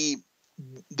the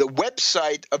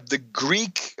website of the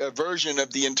Greek version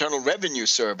of the Internal Revenue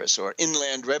Service, or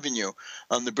Inland Revenue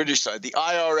on the British side, the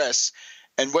IRS.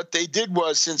 And what they did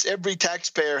was, since every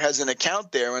taxpayer has an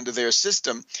account there under their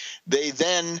system, they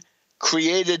then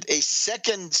created a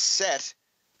second set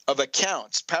of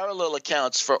accounts, parallel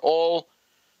accounts for all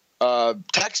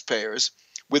taxpayers,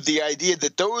 with the idea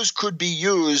that those could be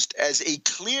used as a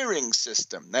clearing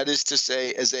system, that is to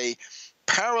say, as a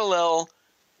parallel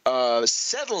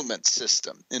settlement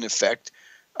system, in effect,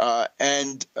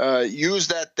 and use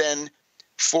that then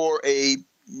for a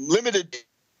limited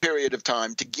period of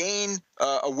time to gain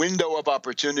a window of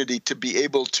opportunity to be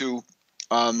able to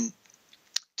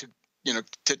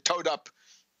tote up,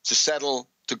 to settle,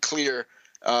 to clear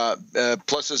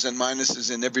pluses and minuses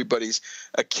in everybody's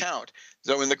account.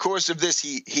 So in the course of this,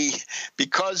 he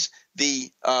because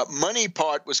the money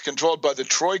part was controlled by the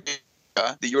Troika,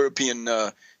 the European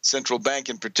Central Bank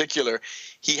in particular,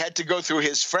 he had to go through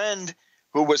his friend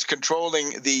who was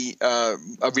controlling a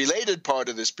related part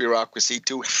of this bureaucracy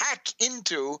to hack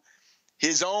into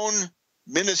his own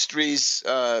ministry's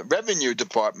revenue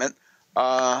department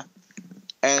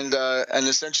and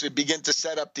essentially begin to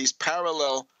set up these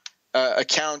parallel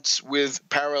accounts with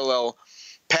parallel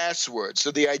passwords.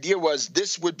 So the idea was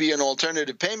this would be an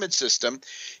alternative payment system.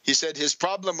 He said his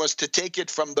problem was to take it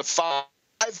from the 5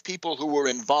 people who were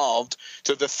involved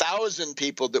to the 1,000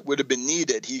 people that would have been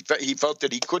needed. He felt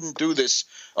that he couldn't do this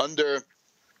under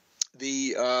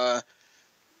the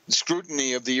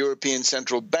scrutiny of the European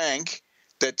Central Bank,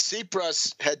 that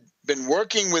Tsipras had been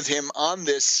working with him on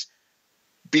this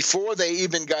before they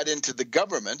even got into the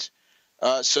government.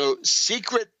 So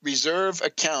secret reserve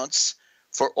accounts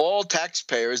for all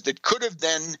taxpayers that could have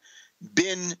then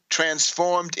been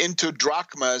transformed into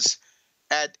drachmas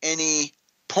at any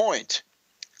point.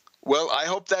 Well, I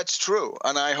hope that's true,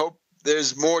 and I hope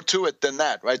there's more to it than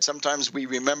that, right? Sometimes we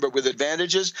remember with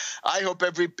advantages. I hope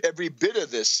every bit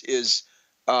of this is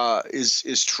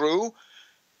true,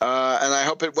 and I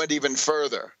hope it went even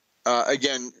further.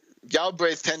 Again,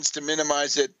 Galbraith tends to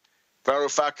minimize it.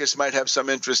 Varoufakis might have some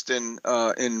interest in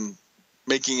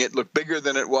making it look bigger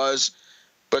than it was,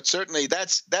 but certainly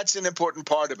that's an important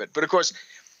part of it. But of course,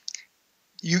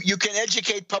 you can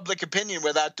educate public opinion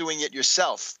without doing it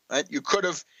yourself, right? You could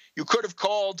have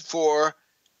called for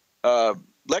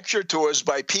lecture tours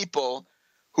by people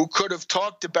who could have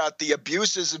talked about the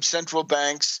abuses of central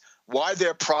banks, why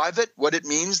they're private, what it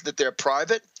means that they're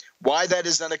private, why that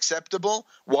is unacceptable,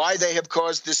 why they have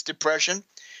caused this depression.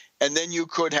 And then you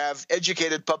could have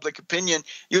educated public opinion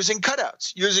using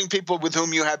cutouts, using people with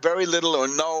whom you have very little or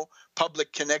no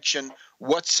public connection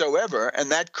whatsoever.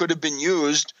 And that could have been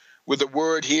used with a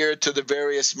word here to the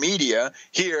various media.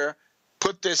 Here,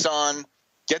 put this on,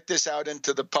 get this out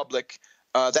into the public.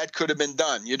 That could have been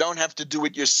done. You don't have to do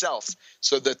it yourself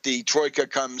so that the Troika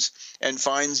comes and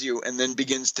finds you and then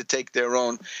begins to take their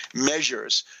own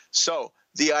measures. So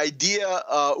the idea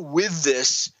with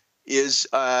this is,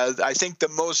 I think, the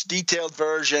most detailed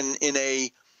version in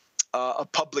a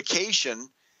publication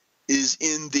is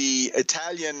in the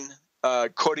Italian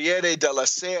Corriere della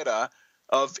Sera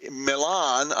of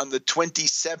Milan on the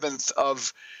 27th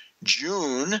of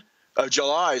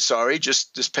July,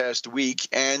 just this past week.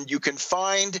 And you can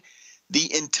find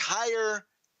the entire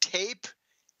tape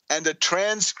and a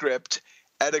transcript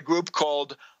at a group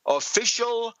called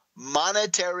Official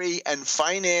Monetary and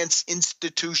Finance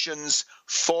Institutions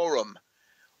Forum.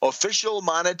 Official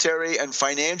Monetary and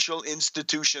Financial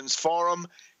Institutions Forum.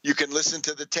 You can listen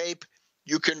to the tape.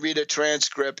 You can read a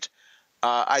transcript.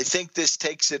 I think this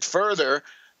takes it further.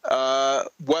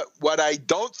 What I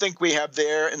don't think we have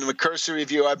there in the cursory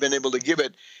view I've been able to give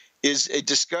it is a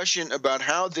discussion about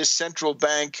how this central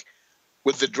bank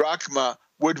with the drachma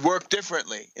would work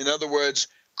differently. In other words,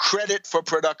 credit for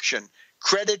production,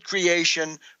 credit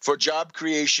creation for job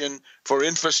creation, for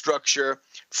infrastructure,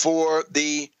 for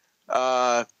the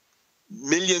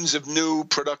millions of new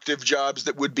productive jobs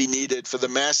that would be needed, for the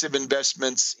massive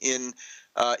investments in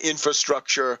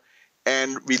infrastructure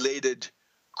and related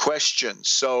questions.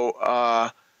 So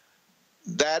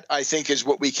that, I think, is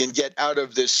what we can get out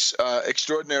of this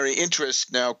extraordinary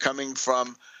interest now coming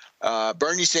from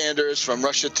Bernie Sanders, from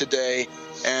Russia Today,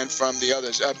 and from the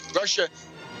others. Russia,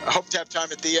 I hope to have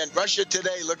time at the end. Russia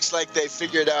Today looks like they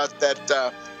figured out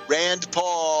that Rand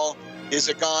Paul is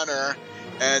a goner,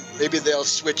 and maybe they'll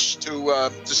switch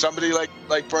to somebody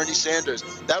like Bernie Sanders.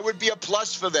 That would be a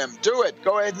plus for them. Do it.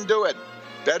 Go ahead and do it.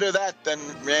 Better that than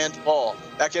Rand Paul.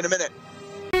 Back in a minute.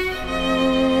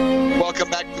 Welcome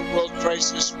back to World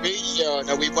Crisis Radio.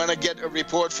 Now, we want to get a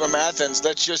report from Athens.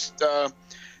 Let's just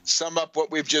sum up what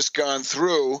we've just gone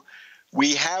through.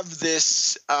 We have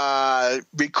this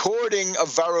recording of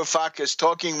Varoufakis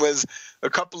talking with a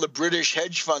couple of British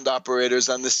hedge fund operators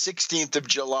on the 16th of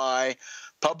July,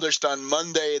 published on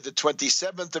Monday, the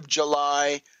 27th of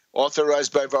July,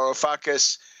 authorized by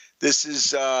Varoufakis. This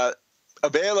is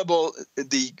available,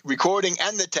 the recording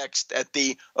and the text, at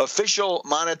the Official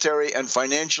Monetary and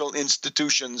Financial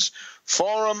Institutions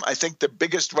Forum. I think the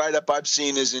biggest write-up I've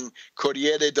seen is in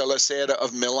Corriere della Sera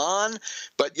of Milan.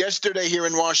 But yesterday here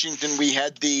in Washington, we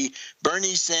had the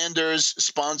Bernie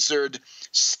Sanders-sponsored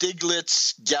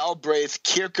Stiglitz, Galbraith,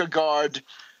 Kierkegaard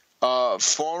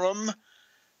forum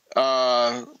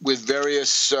with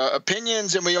various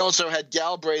opinions. And we also had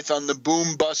Galbraith on the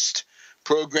boom-bust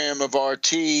program of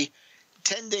RT,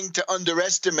 tending to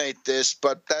underestimate this,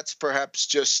 but that's perhaps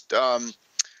just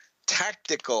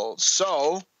tactical.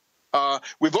 So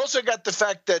we've also got the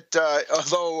fact that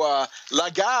although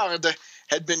Lagarde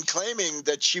had been claiming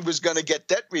that she was going to get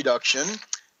debt reduction,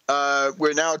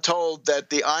 we're now told that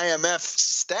the IMF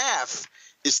staff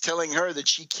is telling her that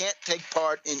she can't take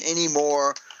part in any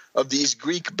more of these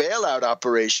Greek bailout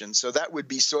operations. So that would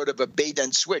be sort of a bait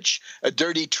and switch, a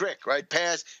dirty trick, right?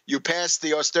 You pass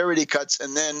the austerity cuts,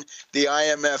 and then the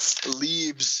IMF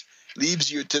leaves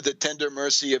you to the tender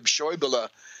mercy of Schäuble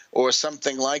or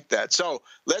something like that. So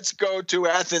let's go to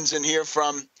Athens and hear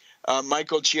from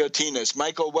Michael Chiotinas.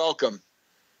 Michael, welcome.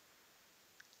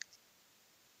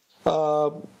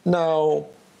 Now,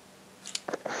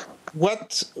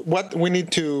 what we need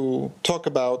to talk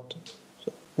about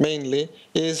mainly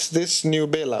is this new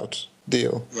bailout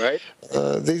deal. Right.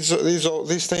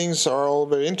 These things are all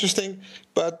very interesting,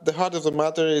 but the heart of the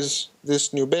matter is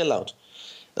this new bailout.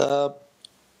 The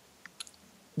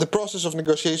process of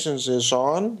negotiations is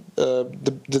on.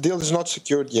 The deal is not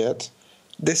secured yet.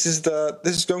 This is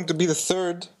going to be the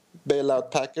third bailout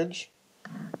package,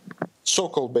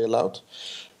 so-called bailout.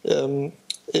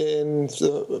 In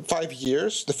 5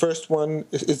 years. The first one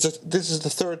this is the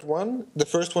third one. The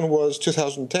first one was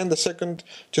 2010, the second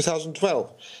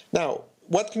 2012. Now,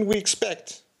 what can we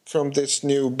expect from this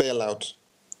new bailout?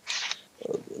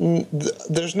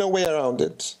 There's no way around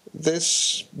it.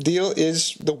 This deal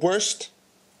is the worst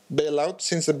bailout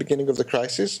since the beginning of the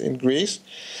crisis in Greece.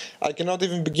 I cannot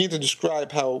even begin to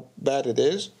describe how bad it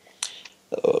is,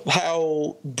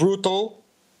 how brutal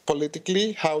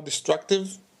politically, how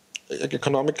destructive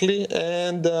economically,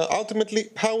 and ultimately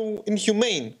how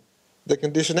inhumane the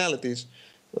conditionalities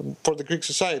for the Greek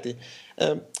society.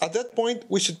 At that point,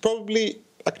 we should probably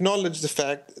acknowledge the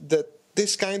fact that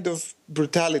this kind of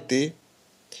brutality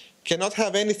cannot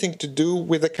have anything to do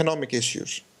with economic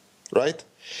issues, right?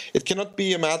 It cannot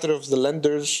be a matter of the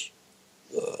lender's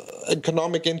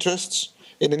economic interests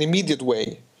in an immediate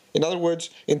way. In other words,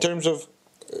 in terms of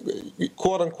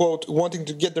quote-unquote wanting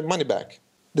to get their money back.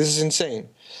 This is insane.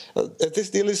 This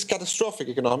deal is catastrophic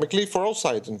economically for all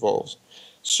sides involved.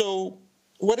 So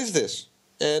what is this?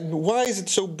 And why is it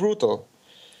so brutal?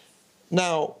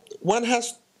 Now, one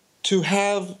has to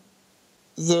have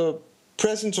the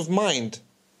presence of mind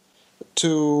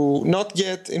to not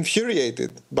get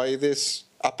infuriated by this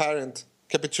apparent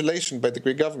capitulation by the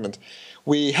Greek government.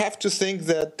 We have to think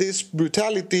that this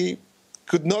brutality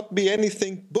could not be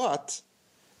anything but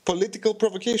political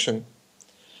provocation,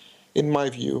 in my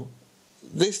view.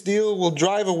 This deal will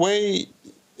drive away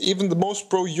even the most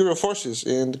pro-Euro forces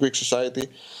in the Greek society.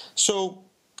 So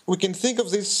we can think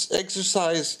of this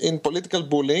exercise in political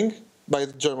bullying by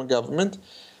the German government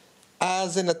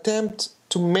as an attempt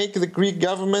to make the Greek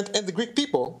government and the Greek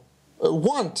people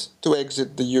want to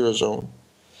exit the Eurozone.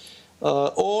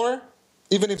 Or,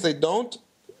 even if they don't,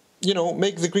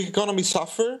 make the Greek economy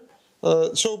suffer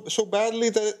so badly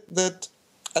that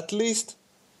at least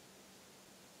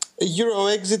a Euro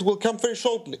exit will come very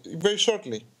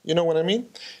shortly. You know what I mean?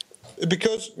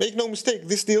 Because, make no mistake,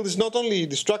 this deal is not only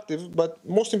destructive, but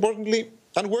most importantly,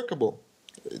 unworkable.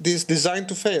 It is designed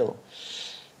to fail.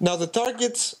 Now, the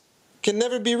targets can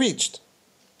never be reached.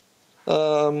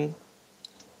 They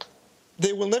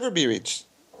will never be reached,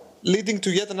 leading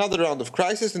to yet another round of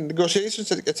crisis and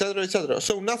negotiations, etc., etc.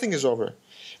 So nothing is over.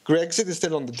 Grexit is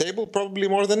still on the table, probably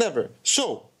more than ever.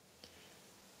 So,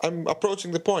 I'm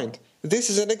approaching the point. This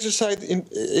is an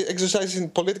exercise in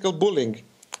political bullying,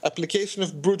 application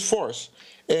of brute force,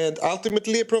 and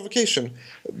ultimately a provocation.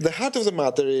 The heart of the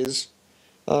matter is,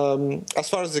 as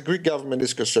far as the Greek government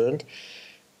is concerned,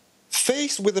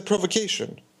 faced with a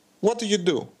provocation, what do you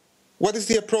do? What is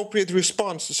the appropriate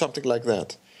response to something like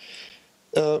that?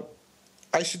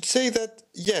 I should say that,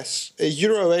 yes, a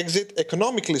Euro exit,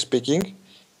 economically speaking,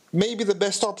 may be the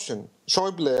best option.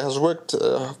 Schäuble has worked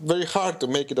very hard to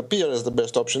make it appear as the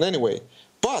best option anyway.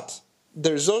 But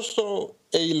there is also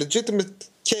a legitimate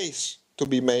case to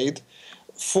be made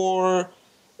for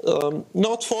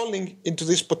not falling into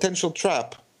this potential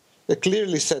trap,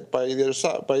 clearly set by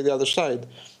the other side,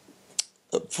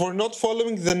 for not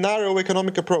following the narrow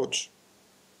economic approach,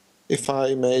 if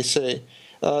I may say.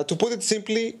 To put it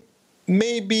simply,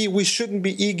 maybe we shouldn't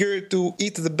be eager to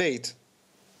eat the bait.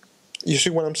 You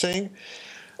see what I'm saying?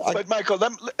 But Michael,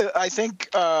 I think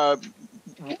the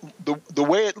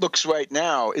way it looks right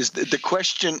now is the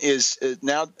question is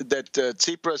now that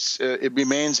Tsipras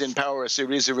remains in power,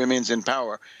 Syriza remains in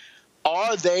power,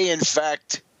 are they in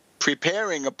fact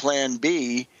preparing a plan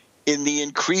B in the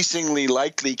increasingly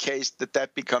likely case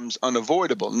that becomes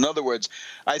unavoidable? In other words,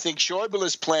 I think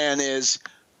Schäuble's plan is,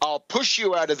 I'll push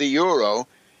you out of the euro,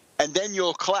 and then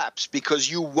you'll collapse because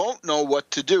you won't know what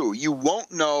to do. You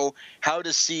won't know how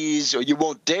to seize, or you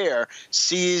won't dare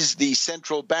seize the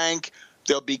central bank.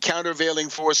 There'll be countervailing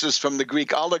forces from the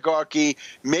Greek oligarchy.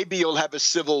 Maybe you'll have a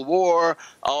civil war.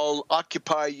 I'll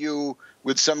occupy you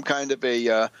with some kind of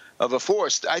a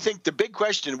force. I think the big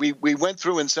question, we went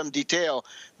through in some detail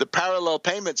the parallel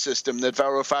payment system that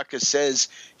Varoufakis says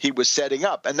he was setting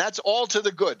up. And that's all to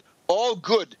the good, all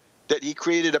good, that he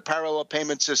created a parallel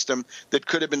payment system that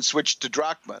could have been switched to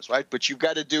drachmas, right? But you've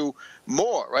got to do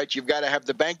more, right? You've got to have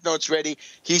the banknotes ready.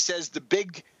 He says the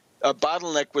big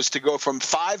bottleneck was to go from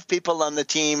 5 people on the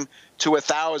team to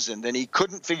 1,000, and he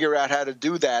couldn't figure out how to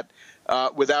do that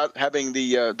without having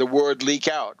the word leak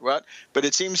out, right? But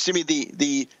it seems to me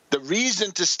the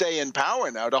reason to stay in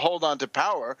power now, to hold on to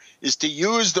power, is to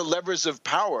use the levers of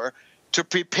power to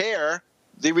prepare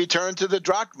the return to the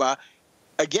drachma.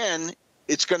 Again,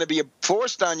 it's going to be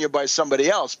forced on you by somebody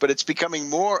else, but it's becoming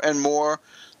more and more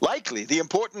likely. The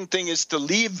important thing is to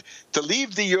leave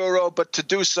the euro, but to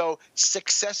do so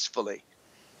successfully.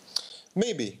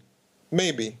 Maybe,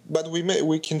 but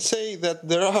we can say that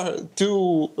there are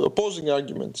 2 opposing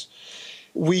arguments.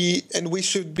 We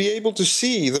should be able to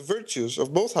see the virtues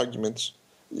of both arguments,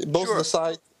 both Sure. the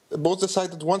side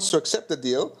that wants to accept the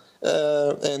deal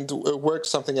and work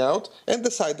something out, and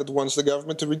the side that wants the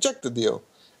government to reject the deal.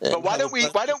 But why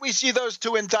don't we see those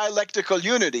 2 in dialectical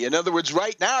unity? In other words,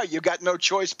 right now you got no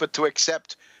choice but to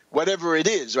accept whatever it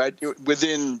is, right?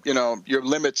 Within your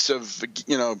limits of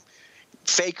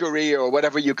fakery or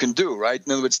whatever you can do, right?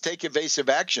 In other words, take evasive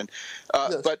action.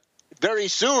 Yes. But very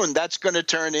soon that's going to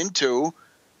turn into,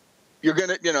 you're going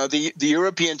to, the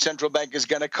European Central Bank is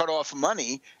going to cut off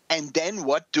money. And then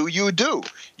what do?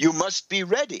 You must be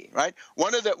ready, right?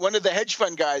 One of the hedge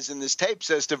fund guys in this tape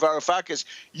says to Varoufakis,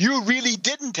 "You really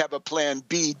didn't have a plan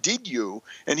B, did you?"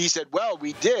 And he said, "Well,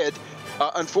 we did."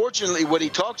 Unfortunately, what he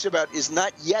talks about is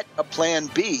not yet a plan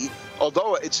B,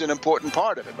 although it's an important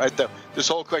part of it, right? This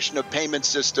whole question of payment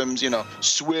systems,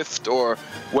 SWIFT or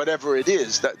whatever it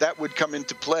is, that would come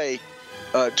into play.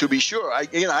 To be sure,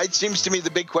 it seems to me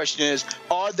the big question is: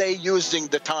 are they using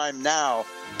the time now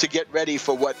to get ready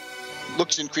for what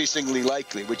looks increasingly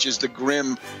likely, which is the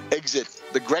grim exit,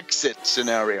 the Grexit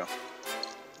scenario?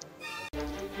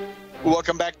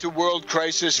 Welcome back to World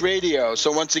Crisis Radio.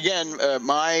 So once again,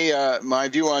 my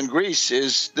view on Greece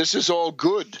is this is all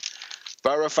good.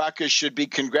 Varoufakis should be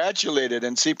congratulated,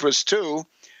 and Tsipras too,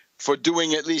 for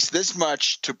doing at least this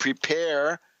much to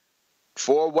prepare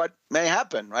for what may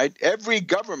happen, right? Every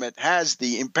government has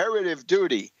the imperative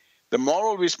duty, the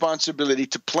moral responsibility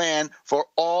to plan for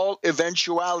all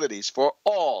eventualities, for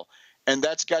all. And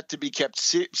that's got to be kept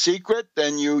secret.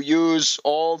 Then you use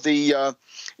all the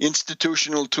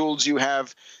institutional tools you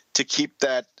have to keep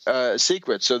that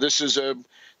secret. So this is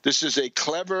a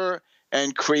clever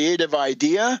and creative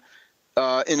idea.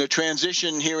 In a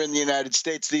transition here in the United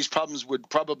States, these problems would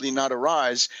probably not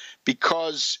arise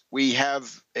because we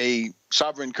have a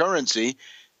sovereign currency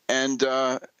and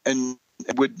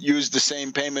would use the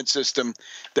same payment system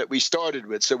that we started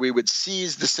with. So we would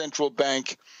seize the central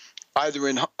bank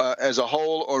either as a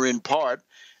whole or in part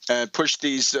and push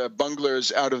these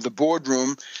bunglers out of the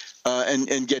boardroom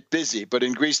and get busy. But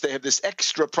in Greece, they have this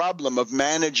extra problem of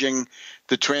managing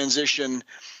the transition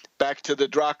back to the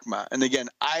drachma. And again,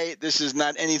 this is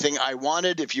not anything I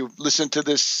wanted. If you listen to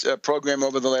this program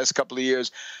over the last couple of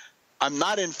years, I'm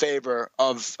not in favor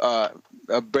of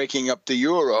breaking up the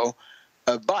euro,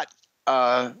 but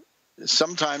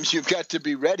sometimes you've got to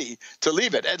be ready to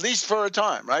leave it, at least for a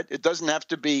time, right? It doesn't have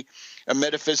to be a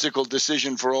metaphysical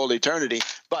decision for all eternity.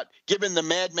 But given the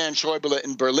madman Schäuble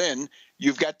in Berlin,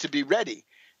 you've got to be ready.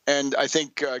 And I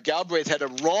think Galbraith had a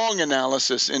wrong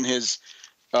analysis in his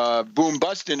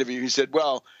boom-bust interview. He said,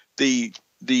 well, the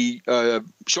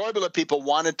Schäuble people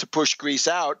wanted to push Greece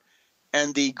out,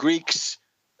 and the Greeks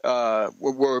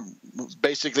were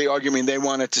basically arguing they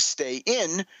wanted to stay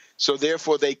in, so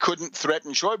therefore they couldn't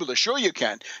threaten Schäuble. Sure you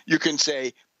can. You can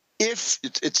say, if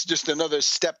it's just another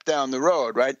step down the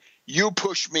road, right? You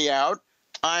push me out,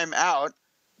 I'm out.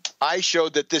 I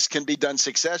showed that this can be done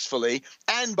successfully.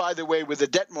 And by the way, with the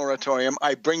debt moratorium,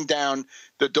 I bring down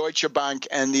the Deutsche Bank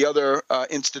and the other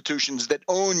institutions that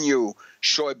own you,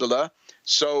 Schäuble.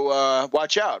 So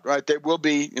watch out, right? There will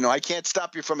be, I can't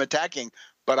stop you from attacking,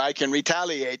 but I can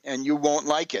retaliate and you won't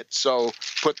like it. So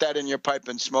put that in your pipe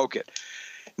and smoke it.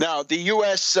 Now, the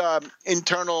U.S.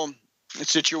 Internal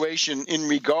situation in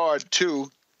regard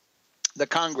to the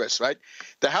Congress, right?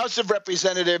 The House of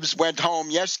Representatives went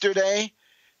home yesterday,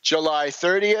 July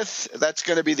 30th. That's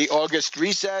going to be the August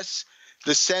recess.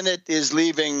 The Senate is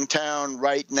leaving town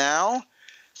right now.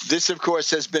 This, of course,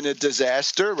 has been a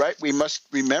disaster, right? We must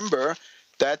remember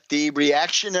that the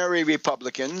reactionary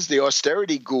Republicans, the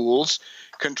austerity ghouls,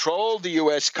 control the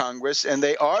U.S. Congress, and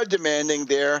they are demanding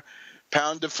their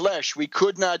pound of flesh. We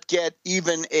could not get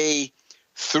even a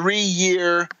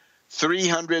 3-year,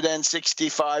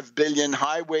 $365 billion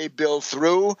highway bill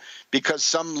through because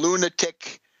some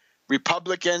lunatic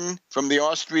Republican from the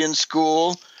Austrian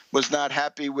school was not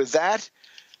happy with that.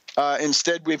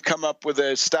 Instead, we've come up with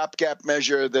a stopgap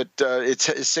measure that it's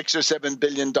 $6 or $7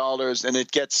 billion, and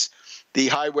it gets the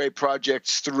highway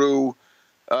projects through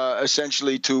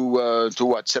essentially to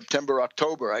what, September,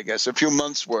 October, I guess, a few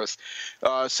months worth.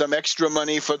 Some extra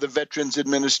money for the Veterans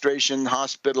Administration,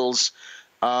 hospitals,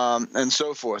 and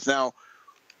so forth. Now,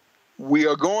 we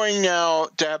are going now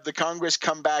to have the Congress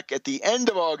come back at the end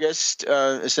of August,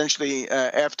 essentially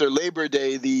after Labor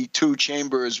Day. The two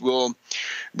chambers will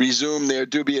resume their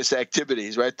dubious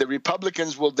activities, right? The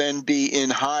Republicans will then be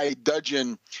in high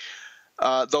dudgeon.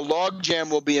 The logjam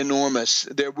will be enormous.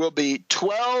 There will be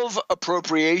 12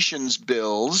 appropriations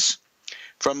bills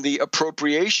from the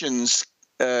appropriations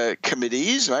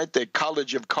committees, right? The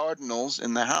College of Cardinals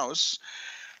in the House.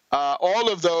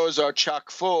 All of those are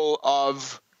chock full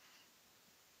of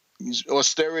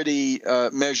austerity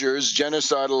measures,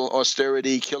 genocidal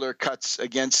austerity, killer cuts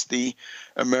against the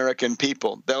American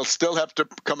people. They'll still have to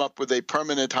come up with a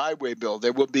permanent highway bill.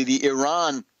 There will be the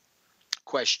Iran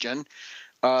question.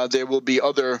 There will be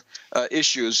other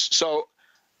issues. So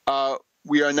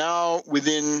we are now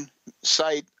within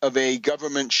sight of a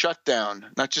government shutdown,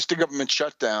 not just a government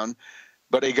shutdown,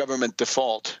 but a government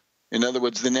default. in other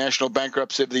words, the national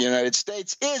bankruptcy of the United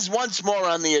States, is once more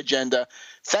on the agenda,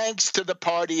 thanks to the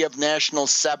party of national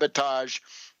sabotage,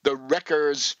 the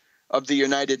wreckers of the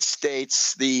United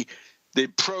States, the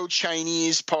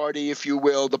pro-Chinese party, if you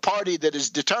will, the party that is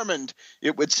determined,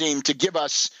 it would seem, to give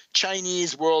us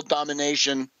Chinese world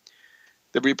domination,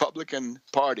 the Republican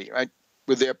Party, right,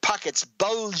 with their pockets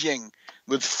bulging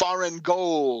with foreign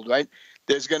gold, right?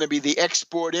 There's going to be the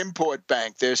Export-Import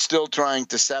Bank. They're still trying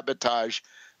to sabotage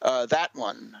that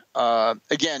one.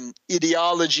 Again,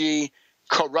 ideology,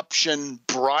 corruption,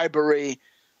 bribery,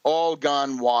 all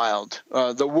gone wild.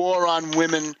 The war on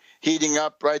women heating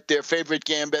up, right? Their favorite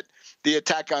gambit, the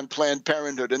attack on Planned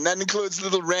Parenthood. And that includes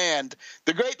little Rand,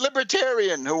 the great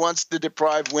libertarian who wants to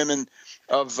deprive women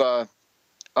of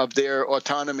their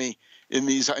autonomy in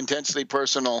these intensely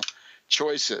personal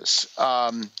choices.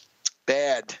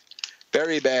 Bad,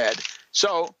 very bad.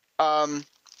 So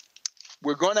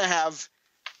we're going to have,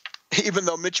 even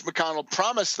though Mitch McConnell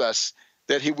promised us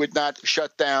that he would not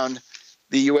shut down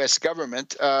the U.S.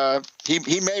 government,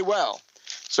 he may well.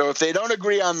 So if they don't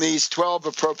agree on these 12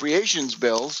 appropriations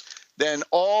bills, then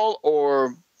all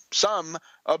or some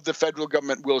of the federal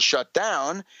government will shut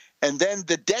down, and then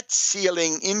the debt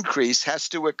ceiling increase has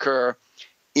to occur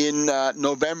in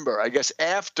November, I guess,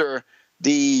 after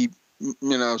the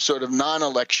sort of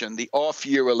non-election, the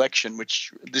off-year election,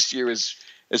 which this year is,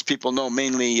 as people know,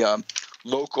 mainly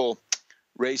local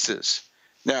races.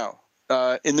 Now,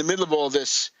 in the middle of all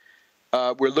this,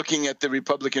 we're looking at the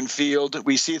Republican field.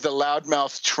 We see the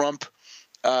loudmouth Trump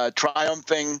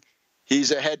triumphing.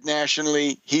 He's ahead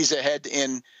nationally. He's ahead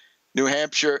in New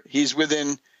Hampshire. He's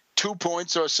within 2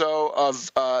 points or so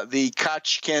of the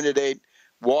Koch candidate,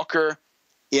 Walker,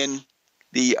 in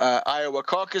the Iowa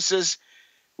caucuses.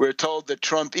 We're told that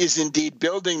Trump is indeed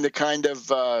building the kind of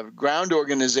ground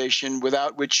organization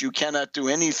without which you cannot do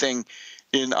anything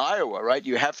in Iowa, right?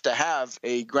 You have to have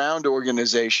a ground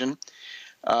organization.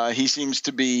 He seems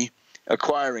to be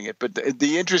acquiring it. But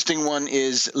the interesting one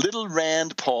is little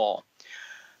Rand Paul.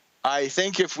 I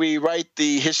think if we write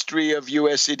the history of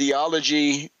U.S.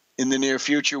 ideology in the near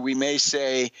future, we may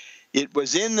say it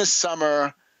was in the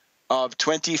summer of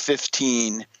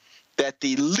 2015 that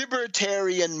the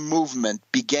libertarian movement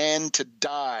began to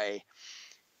die,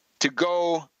 to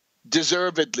go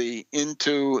deservedly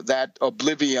into that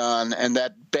oblivion and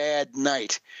that bad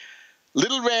night.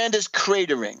 Little Rand is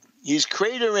cratering. He's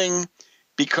cratering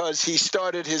because he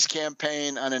started his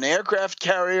campaign on an aircraft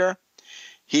carrier.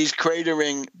 He's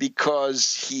cratering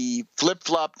because he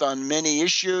flip-flopped on many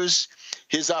issues.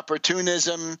 His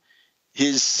opportunism,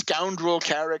 his scoundrel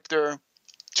character,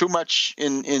 too much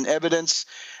in evidence.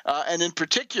 And in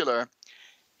particular,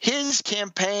 his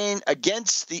campaign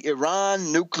against the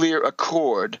Iran nuclear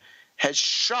accord has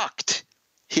shocked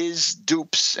his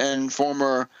dupes and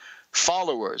former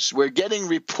followers. We're getting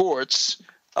reports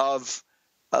of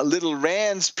little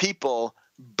Rand's people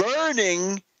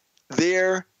burning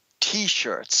their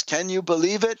T-shirts. Can you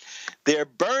believe it? They're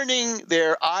burning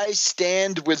their I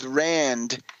Stand With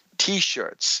Rand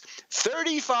T-shirts.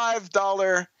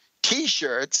 $35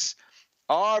 T-shirts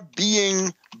are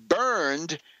being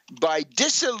burned by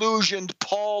disillusioned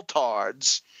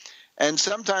Paul-tards, and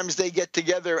sometimes they get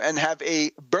together and have a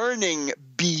burning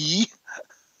bee.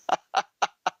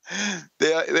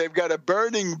 They've got a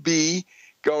burning bee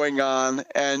going on,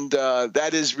 and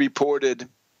that is reported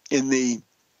in the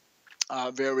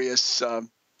various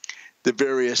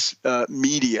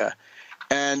media,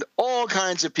 and all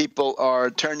kinds of people are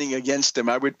turning against him.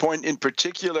 I would point in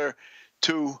particular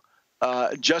to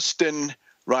Justin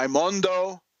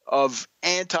Raimondo of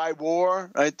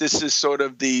anti-war. Right, this is sort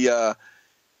of the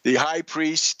high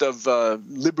priest of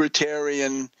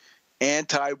libertarian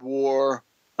anti-war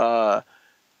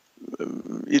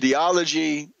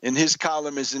ideology, and his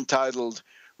column is entitled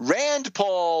 "Rand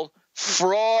Paul,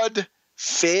 Fraud,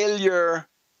 Failure,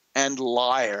 and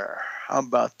Liar." How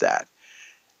about that?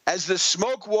 As the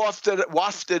smoke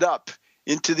wafted up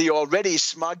into the already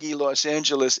smoggy Los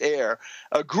Angeles air,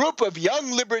 a group of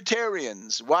young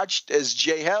libertarians watched as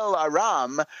Jahel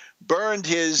Aram burned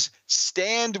his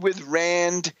Stand With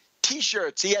Rand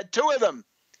T-shirts. He had 2 of them,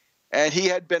 and he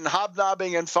had been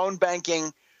hobnobbing and phone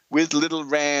banking with little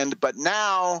Rand, but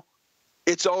now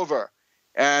it's over.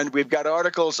 And we've got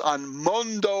articles on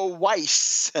Mondo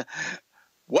Weiss.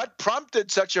 What prompted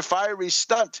such a fiery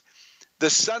stunt? The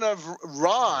son of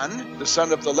Ron, the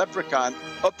son of the leprechaun,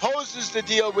 opposes the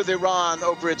deal with Iran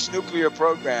over its nuclear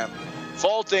program,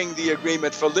 faulting the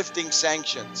agreement for lifting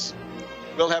sanctions.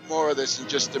 We'll have more of this in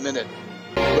just a minute.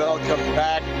 Welcome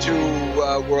back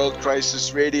to World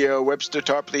Crisis Radio. Webster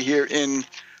Tarpley here in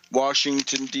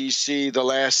Washington, D.C., the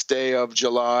last day of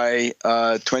July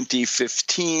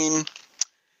 2015,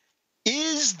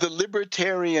 is the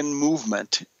libertarian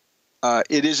movement.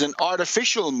 It is an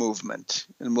artificial movement,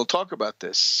 and we'll talk about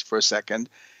this for a second.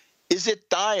 Is it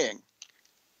dying?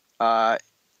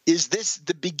 Is this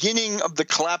the beginning of the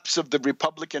collapse of the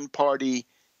Republican Party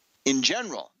in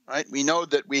general? Right? We know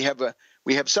that we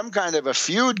have some kind of a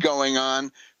feud going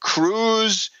on.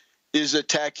 Cruz is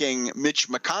attacking Mitch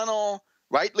McConnell,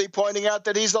 rightly pointing out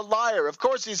that he's a liar. Of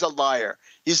course he's a liar.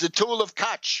 He's a tool of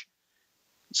Koch.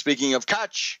 Speaking of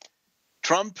Koch,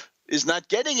 Trump is not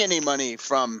getting any money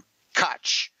from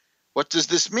Koch. What does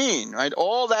this mean, right?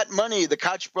 All that money the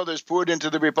Koch brothers poured into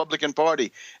the Republican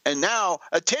Party, and now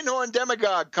a tin horn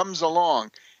demagogue comes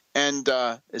along, and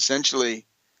essentially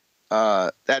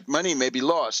that money may be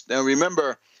lost. Now,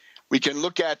 remember, we can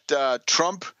look at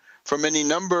Trump from any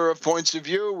number of points of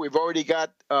view. We've already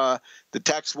got the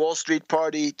Tax Wall Street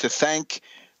Party to thank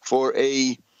for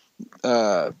a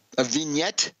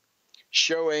vignette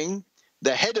showing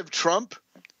the head of Trump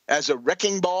as a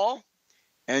wrecking ball,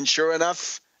 and sure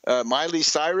enough, Miley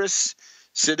Cyrus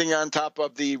sitting on top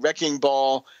of the wrecking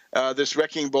ball. This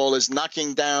wrecking ball is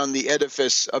knocking down the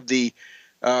edifice of the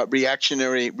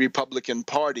reactionary Republican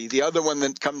Party. The other one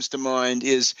that comes to mind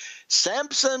is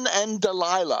Samson and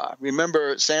Delilah.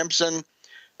 Remember, Samson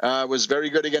was very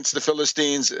good against the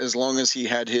Philistines as long as he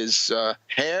had his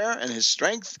hair and his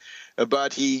strength,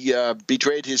 but he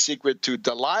betrayed his secret to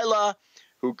Delilah,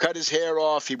 who cut his hair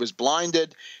off. He was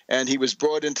blinded, and he was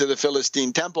brought into the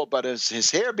Philistine temple. But as his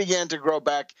hair began to grow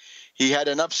back, he had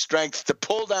enough strength to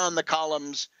pull down the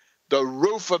columns. The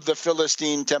roof of the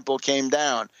Philistine temple came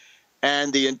down,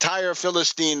 and the entire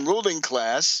Philistine ruling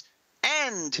class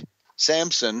and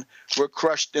Samson were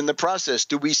crushed in the process.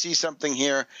 Do we see something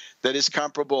here that is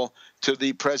comparable to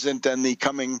the present and the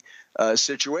coming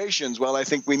situations? Well, I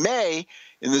think we may,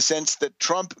 in the sense that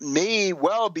Trump may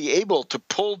well be able to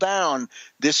pull down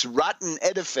this rotten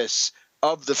edifice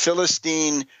of the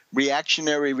Philistine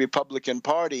reactionary Republican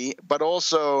Party, but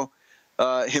also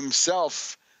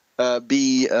himself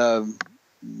be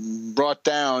brought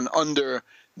down under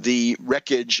the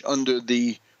wreckage, under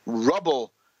the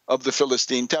rubble of the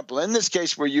Philistine temple. In this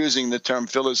case, we're using the term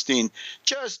Philistine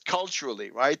just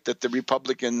culturally, right? That the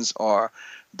Republicans are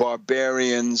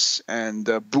barbarians and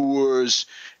boors,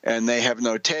 and they have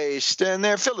no taste, and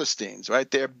they're Philistines, right?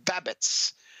 They're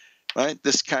Babbitts, right?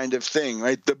 This kind of thing,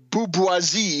 right? The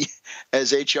bourgeoisie,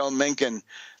 as H.L. Mencken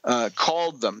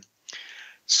called them.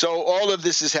 So all of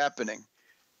this is happening.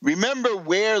 Remember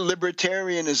where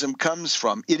libertarianism comes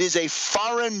from. It is a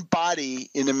foreign body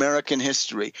in American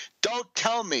history. Don't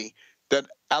tell me that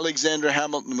Alexander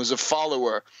Hamilton was a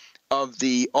follower of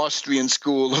the Austrian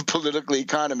school of political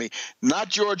economy. Not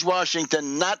George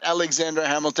Washington, not Alexander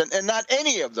Hamilton, and not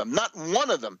any of them, not one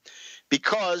of them,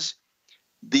 because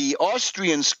the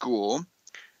Austrian school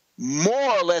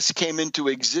more or less came into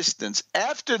existence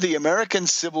after the American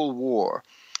Civil War.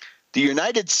 The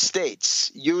United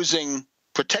States, using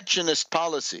protectionist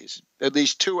policies, at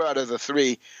least 2 out of the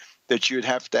 3 that you'd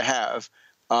have to have,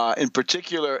 in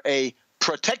particular a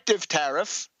protective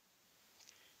tariff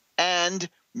and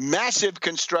massive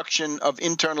construction of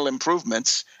internal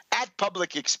improvements at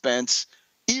public expense,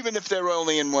 even if they're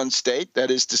only in one state, that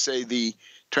is to say the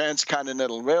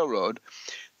Transcontinental Railroad.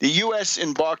 The U.S.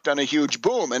 embarked on a huge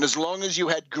boom, and as long as you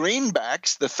had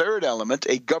greenbacks, the third element,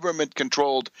 a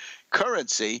government-controlled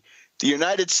currency, the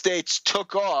United States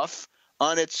took off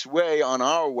on its way, on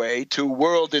our way, to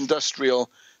world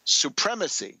industrial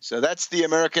supremacy. So that's the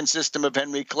American system of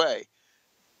Henry Clay.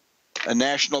 A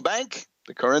national bank,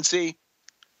 the currency,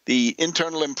 the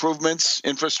internal improvements,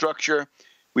 infrastructure,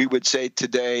 we would say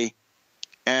today,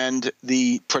 and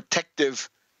the protective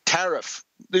tariff.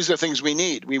 These are things we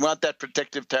need. We want that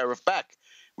protective tariff back.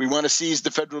 We want to seize the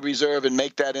Federal Reserve and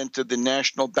make that into the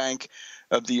National Bank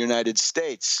of the United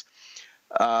States.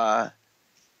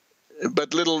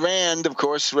 But Little Rand, of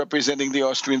course, representing the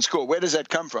Austrian school. Where does that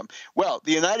come from? Well,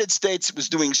 the United States was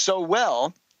doing so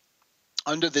well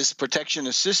under this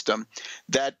protectionist system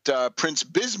that Prince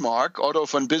Bismarck, Otto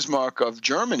von Bismarck of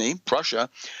Germany, Prussia,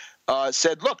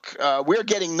 said, look, we're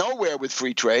getting nowhere with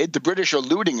free trade. The British are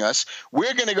looting us.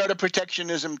 We're going to go to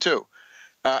protectionism too.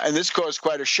 And this caused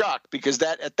quite a shock because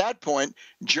at that point,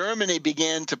 Germany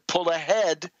began to pull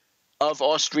ahead of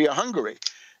Austria-Hungary.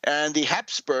 And the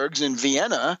Habsburgs in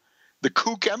Vienna, the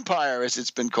Kook Empire, as it's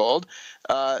been called,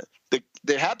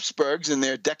 the Habsburgs in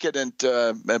their decadent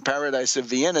paradise of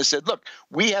Vienna said, look,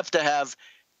 we have to have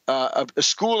a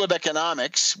school of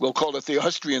economics, we'll call it the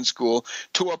Austrian school,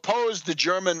 to oppose the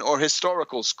German or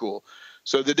historical school.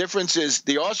 So the difference is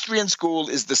the Austrian school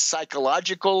is the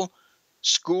psychological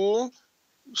school,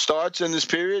 starts in this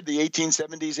period, the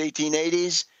 1870s,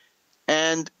 1880s,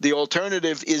 and the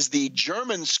alternative is the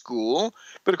German school.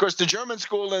 But of course, the German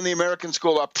school and the American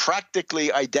school are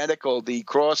practically identical. The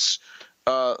cross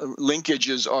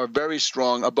linkages are very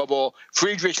strong. Above all,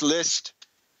 Friedrich List,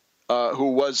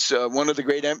 who was one of the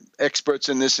great experts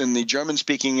in this in the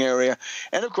German-speaking area,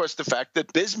 and of course the fact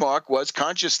that Bismarck was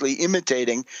consciously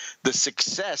imitating the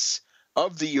success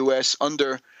of the U.S.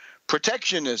 under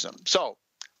protectionism. So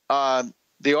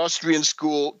the Austrian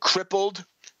school crippled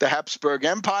the Habsburg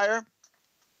Empire.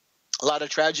 A lot of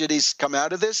tragedies come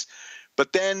out of this.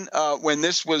 But then when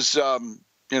this was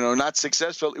not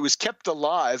successful, it was kept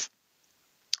alive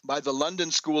by the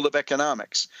London School of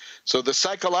Economics. So the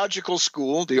psychological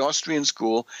school, the Austrian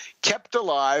school, kept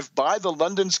alive by the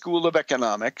London School of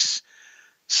Economics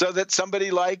so that somebody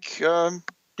like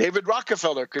David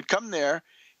Rockefeller could come there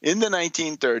in the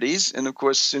 1930s. And of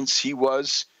course, since he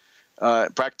was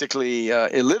practically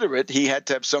illiterate, he had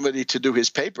to have somebody to do his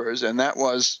papers, and that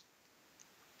was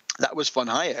von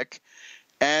Hayek.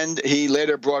 And he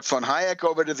later brought von Hayek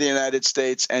over to the United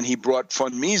States, and he brought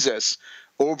von Mises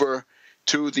over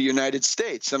to the United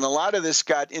States. And a lot of this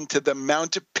got into the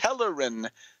Mount Pelerin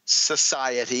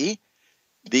Society,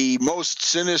 the most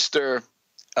sinister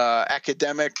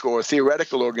academic or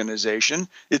theoretical organization.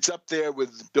 It's up there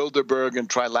with Bilderberg and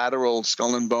Trilateral,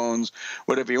 Skull and Bones,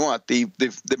 whatever you want. The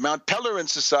Mount Pelerin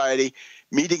Society,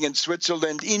 meeting in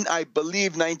Switzerland in, I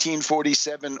believe,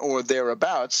 1947 or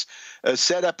thereabouts,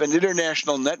 set up an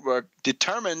international network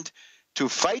determined to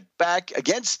fight back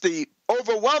against the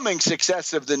overwhelming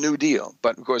success of the New Deal.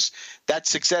 But, of course, that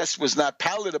success was not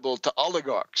palatable to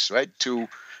oligarchs, right, to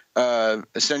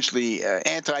essentially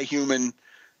anti-human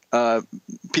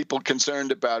people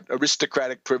concerned about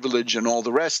aristocratic privilege and all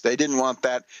the rest. They didn't want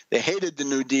that. They hated the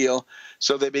New Deal,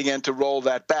 so they began to roll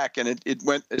that back. And it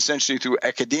went essentially through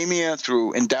academia,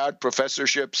 through endowed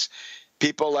professorships,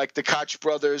 people like the Koch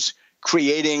brothers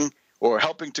creating or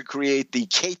helping to create the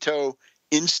Cato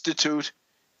Institute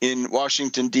in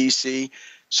Washington, D.C.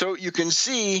 So you can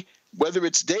see whether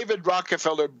it's David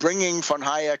Rockefeller bringing von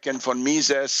Hayek and von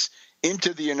Mises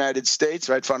into the United States,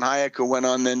 right? Von Hayek, who went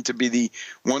on then to be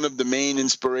one of the main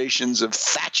inspirations of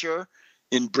Thatcher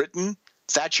in Britain,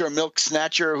 Thatcher milk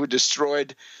snatcher who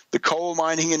destroyed the coal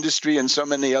mining industry and so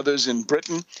many others in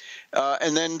Britain,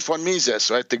 and then von Mises,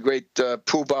 right? The great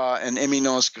poobah and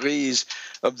eminence grise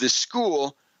of this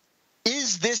school.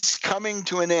 Is this coming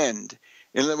to an end?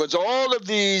 In other words, all of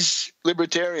these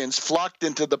libertarians flocked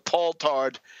into the Paul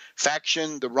Tard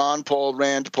faction, the Ron Paul,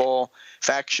 Rand Paul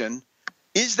faction.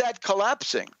 Is that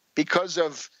collapsing because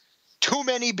of too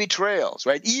many betrayals,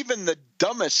 right? Even the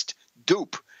dumbest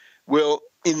dupe will,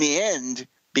 in the end,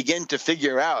 begin to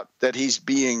figure out that he's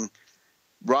being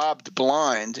robbed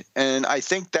blind. And I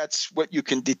think that's what you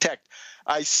can detect.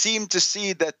 I seem to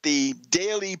see that the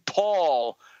Daily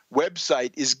Paul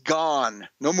website is gone.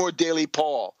 No more Daily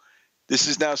Paul. This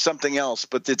is now something else,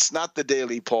 but it's not the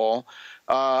Daily Paul.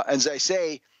 As I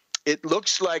say, it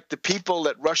looks like the people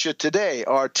at Russia Today,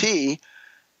 RT,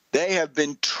 they have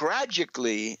been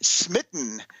tragically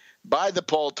smitten by the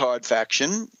Paul Tard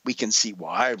faction. We can see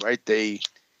why, right? They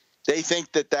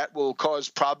think that will cause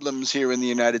problems here in the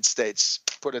United States.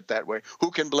 Put it that way. Who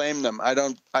can blame them? I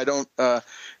don't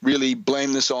really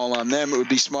blame this all on them. It would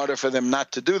be smarter for them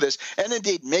not to do this. And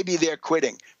indeed, maybe they're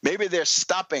quitting. Maybe they're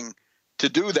stopping to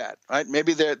do that, right?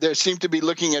 Maybe they seem to be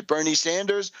looking at Bernie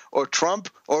Sanders or Trump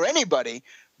or anybody.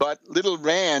 But little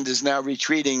Rand is now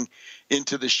retreating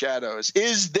into the shadows.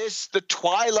 Is this the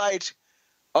twilight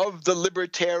of the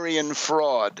libertarian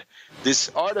fraud, this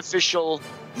artificial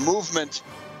movement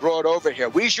brought over here?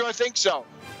 We sure think so.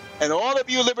 And all of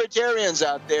you libertarians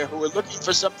out there who are looking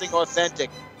for something authentic,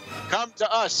 come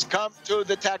to us, come to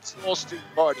the Tax Wall Street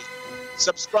Party.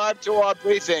 Subscribe to our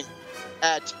briefing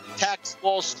at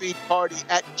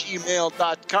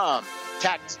taxwallstreetparty@gmail.com,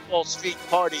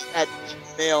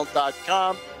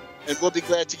 taxwallstreetparty@gmail.com. And we'll be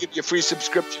glad to give you a free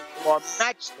subscription to our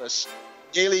matchless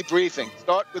daily briefing.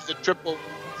 Start with the triple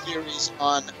series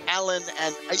on Allen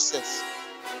and ISIS.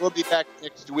 We'll be back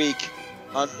next week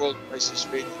on World Crisis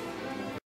Radio.